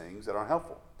eliminating those things that aren't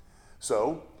helpful.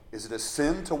 So, is it a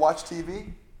sin to watch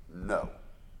TV? No.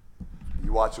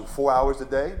 You watch it 4 hours a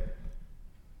day?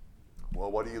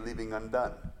 Well, what are you leaving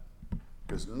undone?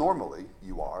 Because normally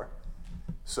you are.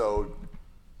 So,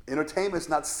 entertainment is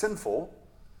not sinful,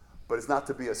 but it's not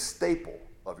to be a staple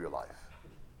of your life.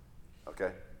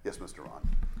 Okay? Yes, Mr. Ron.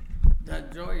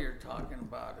 That joy you're talking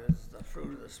about is the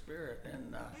fruit of the Spirit.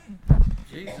 And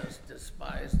Jesus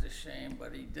despised the shame,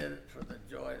 but he did it for the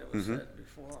joy that was set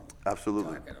before him.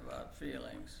 Absolutely. Talking about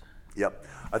feelings. Yep.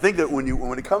 I think that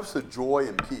when it comes to joy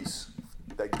and peace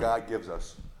that God gives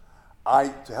us,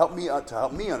 to help me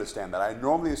understand that, I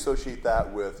normally associate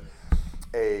that with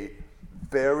a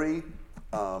very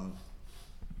a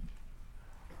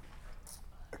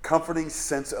comforting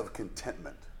sense of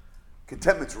contentment.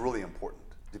 Contentment's really important,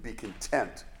 to be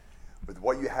content with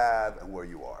what you have and where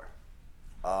you are.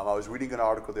 I was reading an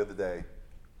article the other day.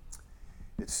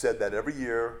 It said that every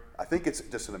year, I think it's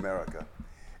just in America,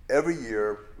 every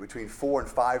year between 4,000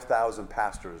 and 5,000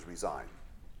 pastors resign,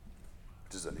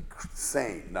 which is an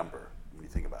insane number when you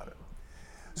think about it.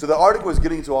 So the article was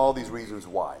getting into all these reasons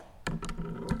why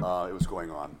it was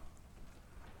going on.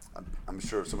 I'm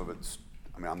sure some of it's,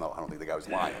 I don't think the guy was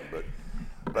lying,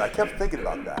 but I kept thinking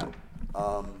about that.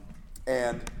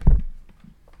 And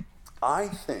I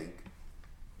think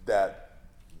that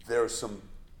there's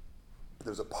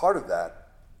a part of that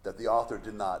the author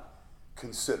did not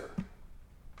consider.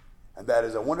 And that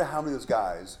is, I wonder how many of those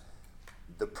guys,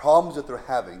 the problems that they're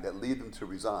having that lead them to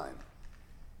resign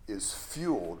is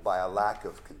fueled by a lack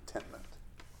of contentment.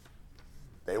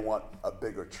 They want a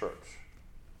bigger church,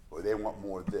 or they want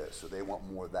more of this, or they want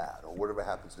more of that, or whatever it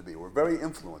happens to be. We're very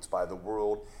influenced by the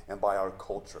world and by our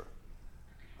culture.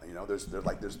 You know, there's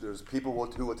people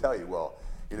who will tell you, well,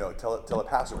 you know, tell a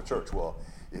pastor of a church, well,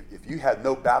 if you had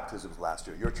no baptisms last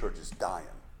year, your church is dying.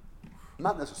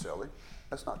 Not necessarily.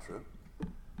 That's not true.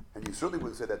 And you certainly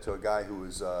wouldn't say that to a guy who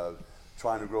is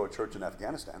trying to grow a church in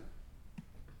Afghanistan,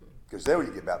 because there, when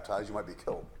you get baptized, you might be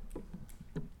killed.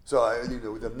 So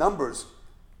the numbers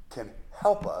can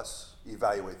help us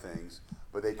evaluate things,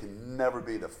 but they can never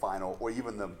be the final or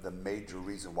even the major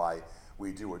reason why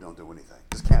we do or don't do anything.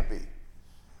 This can't be.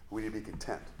 We need to be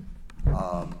content.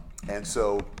 And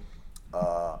so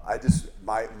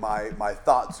my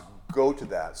thoughts go to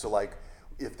that. So like,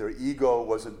 if their ego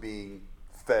wasn't being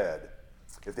fed,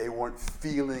 if they weren't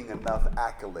feeling enough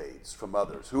accolades from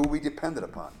others, who are we dependent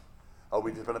upon? Are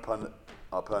we dependent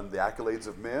upon the accolades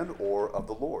of men or of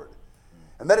the Lord?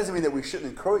 And that doesn't mean that we shouldn't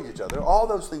encourage each other. All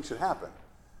those things should happen.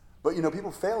 But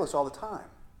people fail us all the time.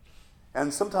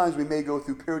 And sometimes we may go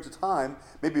through periods of time,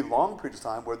 maybe long periods of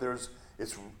time, where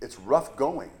it's rough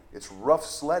going. It's rough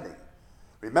sledding.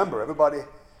 Remember,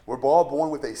 we're all born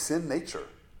with a sin nature.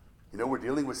 We're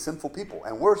dealing with sinful people,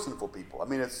 and we're sinful people. I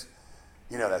mean, that's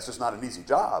just not an easy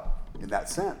job in that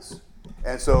sense.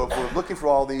 And so if we're looking for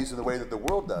all these in the way that the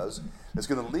world does, it's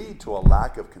going to lead to a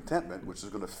lack of contentment, which is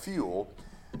going to fuel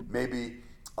maybe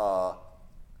a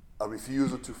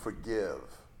refusal to forgive,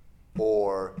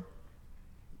 or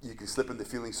you can slip into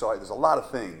feeling sorry. There's a lot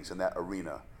of things in that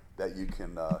arena that you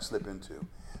can slip into.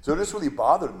 So it just really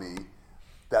bothered me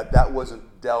that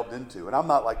wasn't delved into. And I'm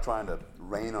not like trying to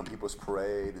rain on people's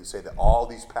parade and say that all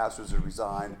these pastors who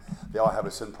resign, they all have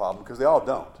a sin problem, because they all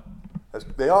don't.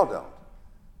 They all don't.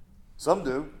 Some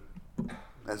do,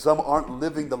 and some aren't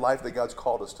living the life that God's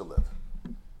called us to live.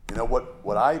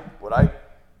 What I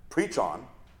preach on,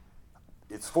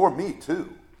 it's for me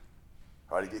too.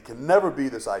 Right? It can never be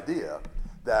this idea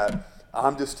that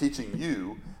I'm just teaching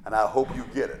you and I hope you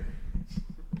get it.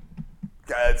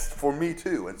 It's for me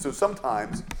too. And so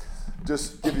sometimes,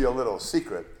 just give you a little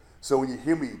secret, so when you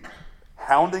hear me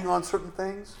hounding on certain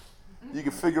things, you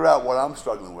can figure out what I'm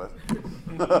struggling with.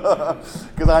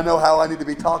 Because I know how I need to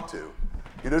be talked to.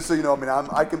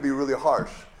 I can be really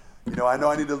harsh. I know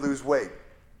I need to lose weight.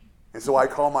 And so I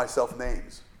call myself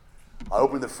names. I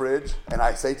open the fridge and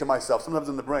I say to myself, sometimes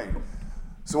in the brain,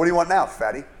 so what do you want now,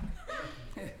 fatty?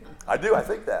 I do, I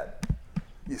think that.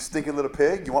 You stinking little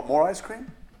pig, you want more ice cream?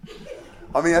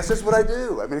 That's just what I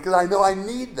do. Because I know I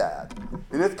need that.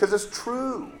 Because it's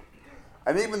true.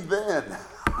 And even then,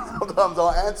 sometimes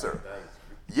I'll answer,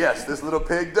 yes, this little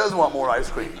pig does want more ice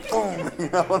cream. Boom,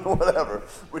 whatever,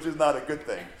 which is not a good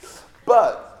thing.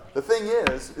 But the thing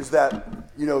is that,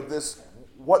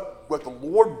 what the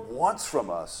Lord wants from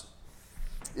us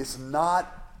is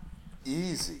not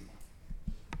easy.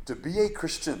 To be a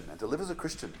Christian and to live as a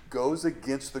Christian goes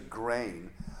against the grain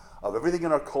of everything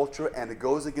in our culture, and it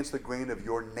goes against the grain of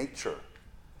your nature.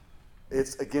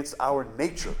 It's against our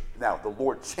nature. Now, the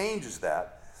Lord changes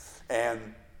that, and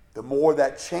the more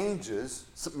that changes,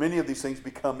 many of these things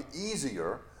become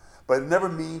easier, but it never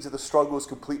means that the struggle is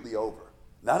completely over.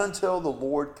 Not until the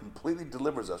Lord completely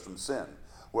delivers us from sin,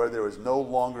 where there is no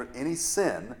longer any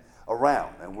sin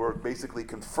around, and we're basically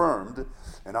confirmed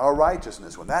in our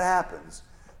righteousness. When that happens,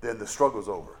 then the struggle's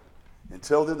over.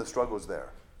 Until then, the struggle is there.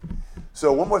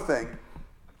 So one more thing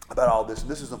about all this, and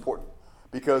this is important.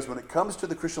 Because when it comes to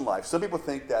the Christian life, some people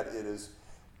think that it is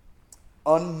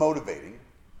unmotivating.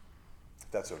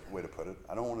 That's a way to put it.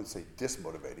 I don't want to say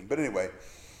dismotivating. But anyway,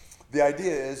 the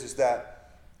idea is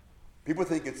that people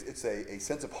think it's a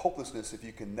sense of hopelessness if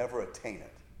you can never attain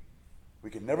it. We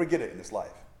can never get it in this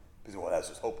life. People say, well, that's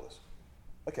just hopeless.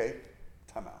 Okay,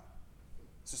 time out.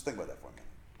 Let's just think about that for a minute.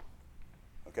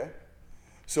 Okay?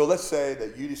 So let's say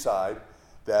that you decide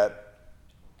that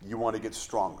you want to get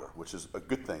stronger, which is a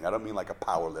good thing. I don't mean like a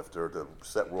power lifter to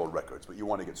set world records, but you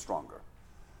want to get stronger.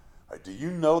 All right, do you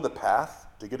know the path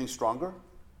to getting stronger?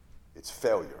 It's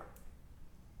failure.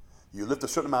 You lift a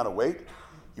certain amount of weight,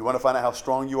 you want to find out how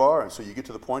strong you are, and so you get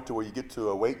to the point to where you get to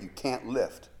a weight you can't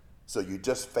lift. So you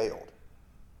just failed.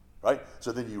 Right?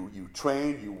 So then you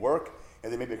train, you work,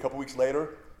 and then maybe a couple weeks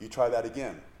later, you try that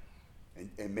again.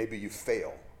 And maybe you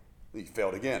fail. You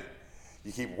failed again.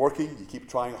 You keep working, you keep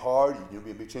trying hard, you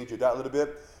maybe change your diet a little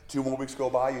bit. 2 more weeks go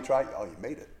by, you try, oh, you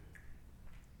made it.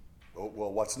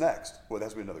 Well, what's next? Well, there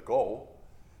has to be another goal.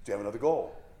 Do you have another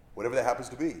goal? Whatever that happens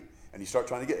to be. And you start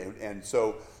trying to get it. And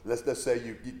so let's say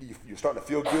you're starting to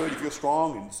feel good, you feel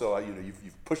strong, and so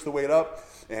you've pushed the weight up,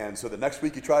 and so the next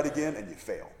week you try it again, and you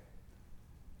fail.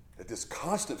 It's this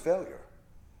constant failure.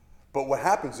 But what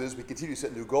happens is we continue to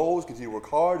set new goals, continue to work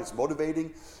hard, it's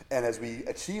motivating, and as we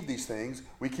achieve these things,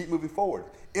 we keep moving forward.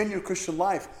 In your Christian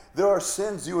life, there are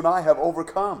sins you and I have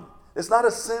overcome. It's not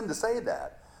a sin to say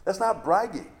that. That's not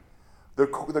bragging. The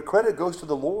credit goes to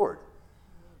the Lord.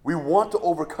 We want to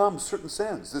overcome certain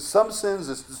sins. There's some sins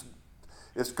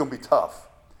it's going to be tough.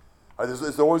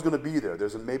 There's always going to be there.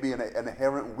 There's maybe an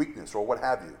inherent weakness or what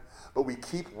have you. But we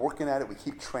keep working at it. We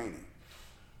keep training.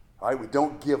 Right? We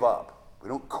don't give up. We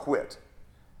don't quit.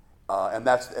 And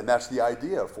that's the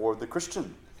idea for the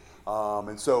Christian.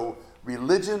 And so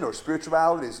religion or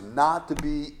spirituality is not to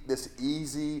be this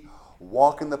easy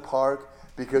walk in the park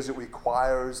because it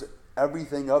requires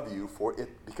everything of you for it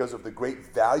because of the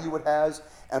great value it has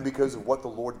and because of what the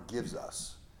Lord gives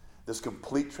us. This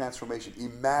complete transformation.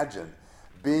 Imagine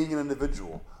being an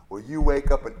individual where you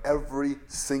wake up and every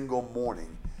single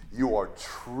morning you are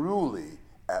truly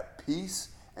at peace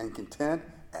and content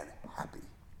and happy.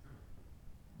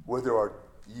 Where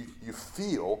you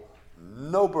feel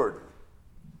no burden.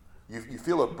 You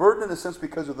feel a burden in a sense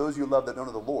because of those you love that don't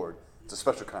know the Lord. It's a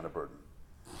special kind of burden.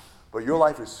 But your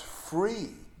life is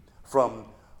free from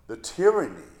the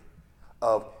tyranny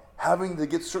of having to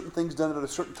get certain things done at a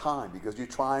certain time because you're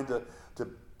trying to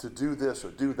do this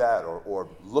or do that or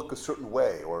look a certain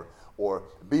way or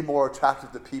be more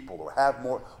attractive to people or have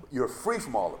more. You're free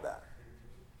from all of that.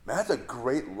 Man, that's a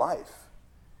great life.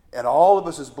 And all of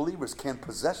us as believers can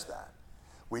possess that.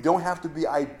 We don't have to be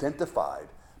identified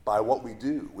by what we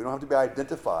do. We don't have to be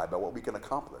identified by what we can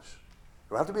accomplish.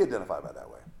 We don't have to be identified by that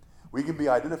way. We can be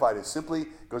identified as simply,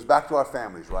 goes back to our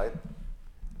families, right?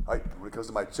 Right? When it comes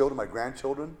to my children, my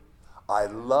grandchildren, I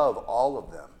love all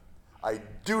of them. I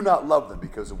do not love them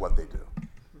because of what they do.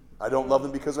 I don't love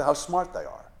them because of how smart they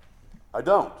are. I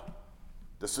don't.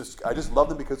 I just love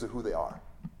them because of who they are.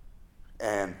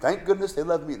 And thank goodness they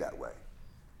love me that way.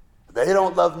 They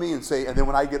don't love me and then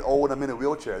when I get old and I'm in a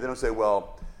wheelchair, they don't say,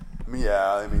 well,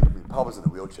 Papa's in a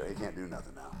wheelchair. He can't do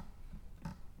nothing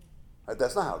now. Right?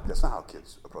 That's not how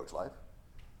kids approach life.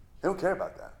 They don't care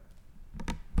about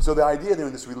that. So the idea there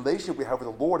in this relationship we have with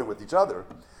the Lord and with each other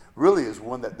really is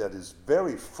one that is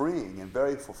very freeing and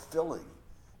very fulfilling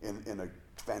in a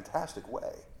fantastic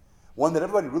way. One that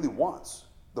everybody really wants.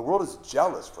 The world is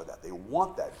jealous for that. They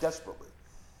want that desperately.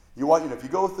 If you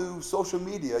go through social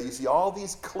media, you see all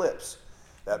these clips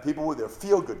that people with their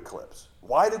feel-good clips.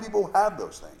 Why do people have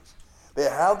those things? They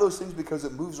have those things because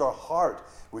it moves our heart,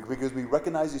 because we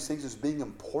recognize these things as being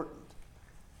important.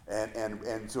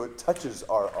 And so it touches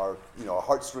our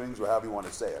heartstrings, or however you want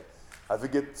to say it. I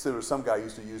forget, there was some guy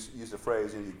used to use the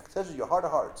phrase, it touches your heart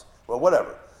of hearts. Well,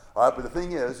 whatever. All right, but the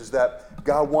thing is that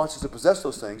God wants us to possess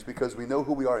those things because we know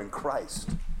who we are in Christ.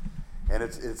 And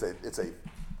it's a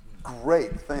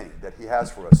great thing that he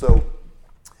has for us. So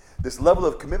this level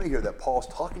of commitment here that Paul's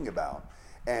talking about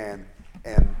and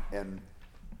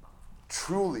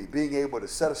truly being able to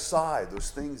set aside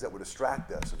those things that would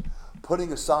distract us and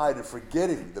putting aside and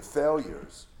forgetting the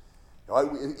failures. Right?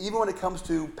 Even when it comes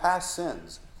to past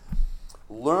sins,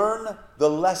 learn the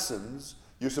lessons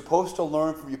you're supposed to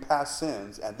learn from your past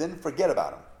sins and then forget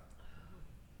about them.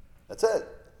 That's it.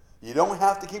 You don't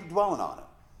have to keep dwelling on it.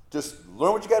 Just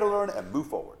learn what you got to learn and move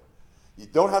forward. You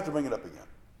don't have to bring it up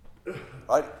again.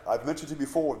 Right? I've mentioned to you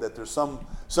before that there's some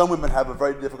women have a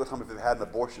very difficult time if they've had an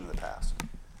abortion in the past.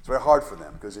 It's very hard for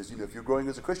them because if you're growing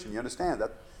as a Christian, you understand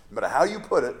that no matter how you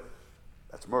put it,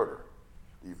 that's murder.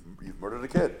 You've murdered a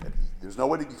kid. There's no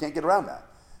way you can't get around that.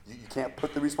 You can't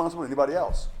put the responsibility on anybody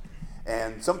else.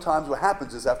 And sometimes what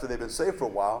happens is after they've been saved for a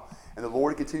while and the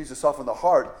Lord continues to soften the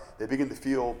heart, they begin to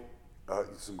feel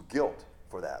some guilt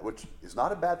for that, which is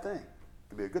not a bad thing. It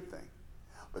can be a good thing.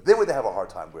 But then what they have a hard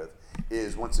time with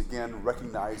is, once again,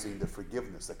 recognizing the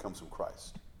forgiveness that comes from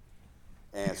Christ.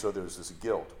 And so there's this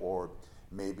guilt, or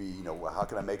maybe, well, how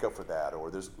can I make up for that? Or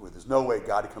there's no way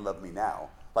God can love me now.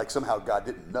 Like somehow God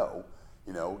didn't know.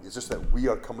 It's just that we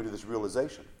are coming to this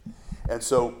realization. And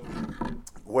so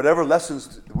whatever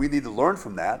lessons we need to learn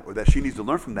from that, or that she needs to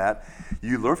learn from that,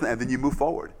 you learn from that, and then you move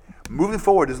forward. Moving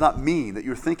forward does not mean that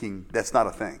you're thinking that's not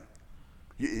a thing.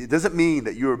 It doesn't mean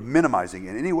that you're minimizing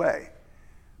in any way,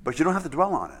 but you don't have to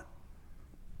dwell on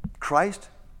it. Christ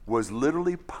was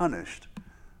literally punished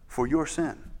for your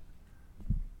sin.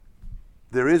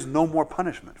 There is no more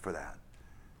punishment for that.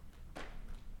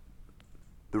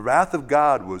 The wrath of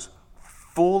God was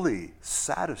fully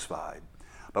satisfied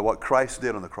by what Christ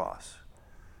did on the cross.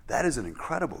 That is an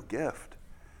incredible gift.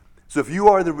 So if you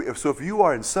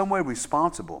are in some way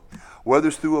responsible, whether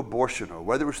it's through abortion or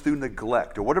whether it's through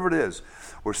neglect or whatever it is,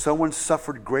 where someone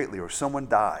suffered greatly or someone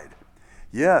died,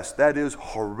 yes, that is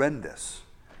horrendous.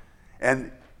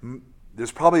 And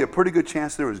there's probably a pretty good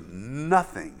chance there is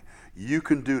nothing you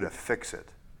can do to fix it.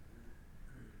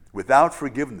 Without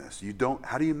forgiveness,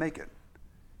 how do you make it?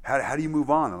 How do you move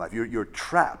on in life? You're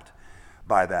trapped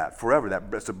by that forever.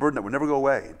 That's a burden that will never go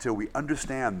away until we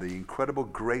understand the incredible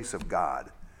grace of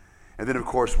God. And then, of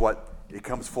course, it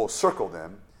comes full circle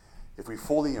then. If we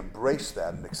fully embrace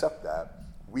that and accept that,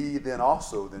 we then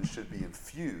also should be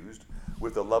infused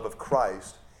with the love of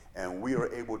Christ, and we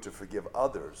are able to forgive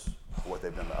others for what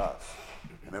they've done to us.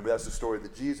 Remember, that's the story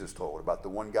that Jesus told about the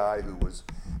one guy who was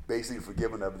basically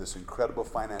forgiven of this incredible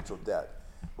financial debt,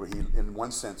 where he, in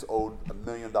one sense, owed $1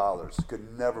 million,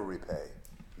 could never repay.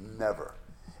 Never.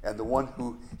 And the one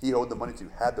who he owed the money to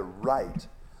had the right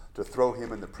to throw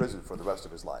him into prison for the rest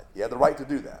of his life. He had the right to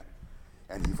do that.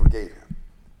 And he forgave him.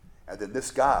 And then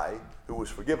this guy who was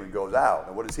forgiven goes out,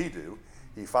 and what does he do?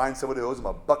 He finds somebody who owes him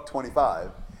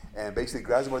 $1.25 and basically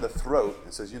grabs him by the throat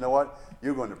and says, you know what?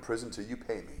 You're going to prison till you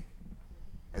pay me.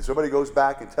 And somebody goes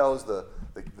back and tells the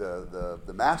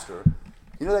master,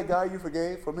 you know that guy you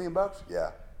forgave for $1 million?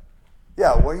 Yeah.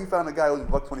 Yeah, well, he found a guy who owes him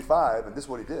 $1.25, and this is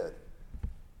what he did.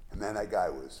 And man, that guy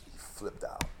he flipped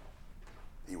out.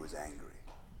 He was angry.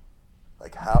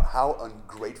 Like, how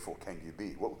ungrateful can you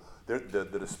be?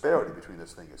 The disparity between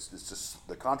this thing is just,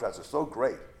 the contrast is so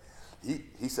great.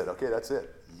 He said, okay, that's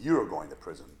it. You're going to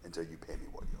prison until you pay me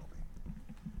what you owe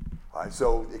me. All right,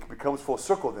 so it becomes full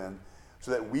circle then, so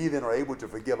that we then are able to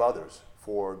forgive others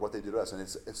for what they did to us. And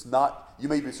it's not, you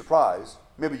may be surprised,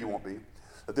 maybe you won't be,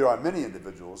 that there are many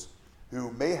individuals who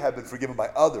may have been forgiven by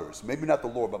others, maybe not the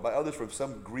Lord, but by others for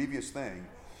some grievous thing,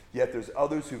 yet there's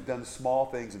others who've done small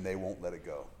things and they won't let it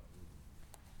go.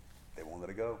 They won't let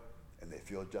it go, and they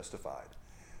feel justified.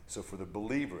 So for the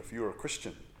believer, if you're a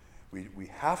Christian, we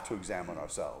have to examine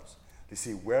ourselves to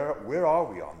see where are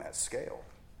we on that scale.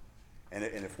 And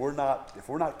if we're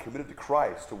not committed to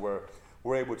Christ, to where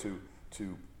we're able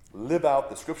to live out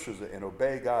the scriptures and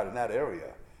obey God in that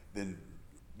area, then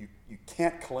you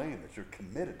can't claim that you're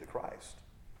committed to Christ.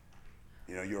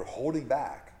 You're holding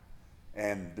back,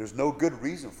 and there's no good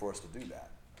reason for us to do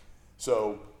that.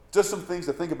 So just some things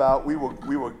to think about. We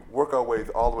will work our way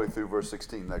all the way through verse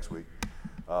 16 next week,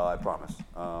 I promise.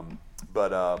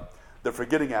 But the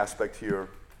forgetting aspect here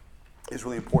is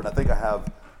really important. I think I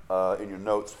have in your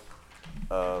notes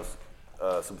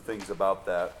some things about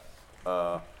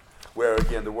that. Where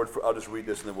again the word I'll just read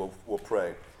this and then we'll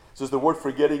pray. It says the word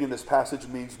forgetting in this passage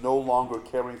means no longer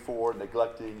caring for,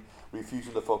 neglecting,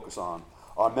 refusing to focus on.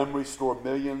 Our memories store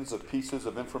millions of pieces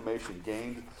of information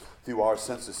gained through our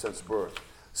senses since birth.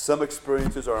 Some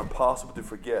experiences are impossible to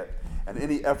forget, and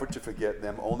any effort to forget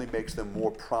them only makes them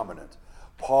more prominent.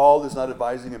 Paul is not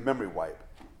advising a memory wipe.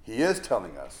 He is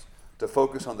telling us to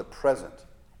focus on the present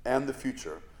and the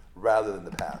future rather than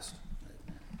the past.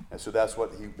 And so that's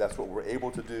what we're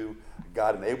able to do.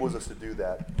 God enables us to do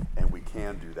that, and we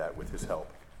can do that with his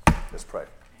help. Let's pray.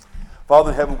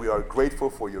 Father in heaven, we are grateful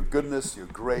for your goodness, your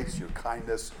grace, your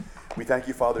kindness. We thank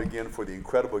you, Father, again for the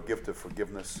incredible gift of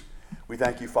forgiveness. We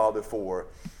thank you, Father, for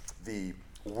the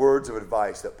words of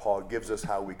advice that Paul gives us,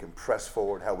 how we can press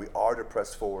forward, how we are to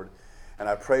press forward. And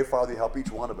I pray, Father, you help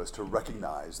each one of us to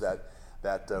recognize that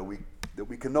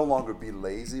we can no longer be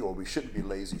lazy, or we shouldn't be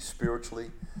lazy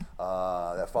spiritually.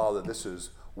 That, Father, this is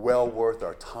well worth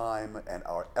our time and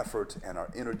our effort and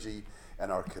our energy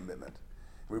and our commitment.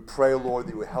 We pray, Lord,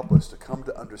 that you would help us to come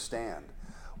to understand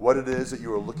what it is that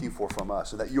you are looking for from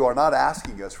us, and that you are not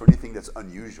asking us for anything that's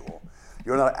unusual.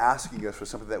 You're not asking us for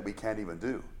something that we can't even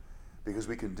do, because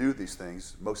we can do these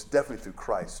things most definitely through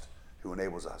Christ who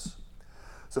enables us.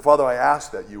 So, Father, I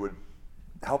ask that you would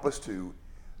help us to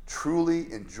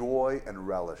truly enjoy and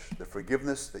relish the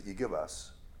forgiveness that you give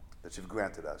us, that you've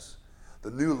granted us,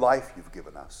 the new life you've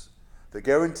given us, the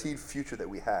guaranteed future that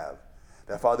we have,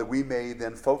 that, Father, we may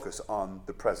then focus on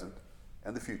the present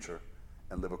and the future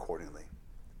and live accordingly.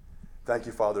 Thank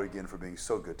you, Father, again for being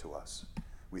so good to us.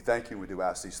 We thank you. We do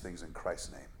ask these things in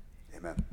Christ's name. Amen.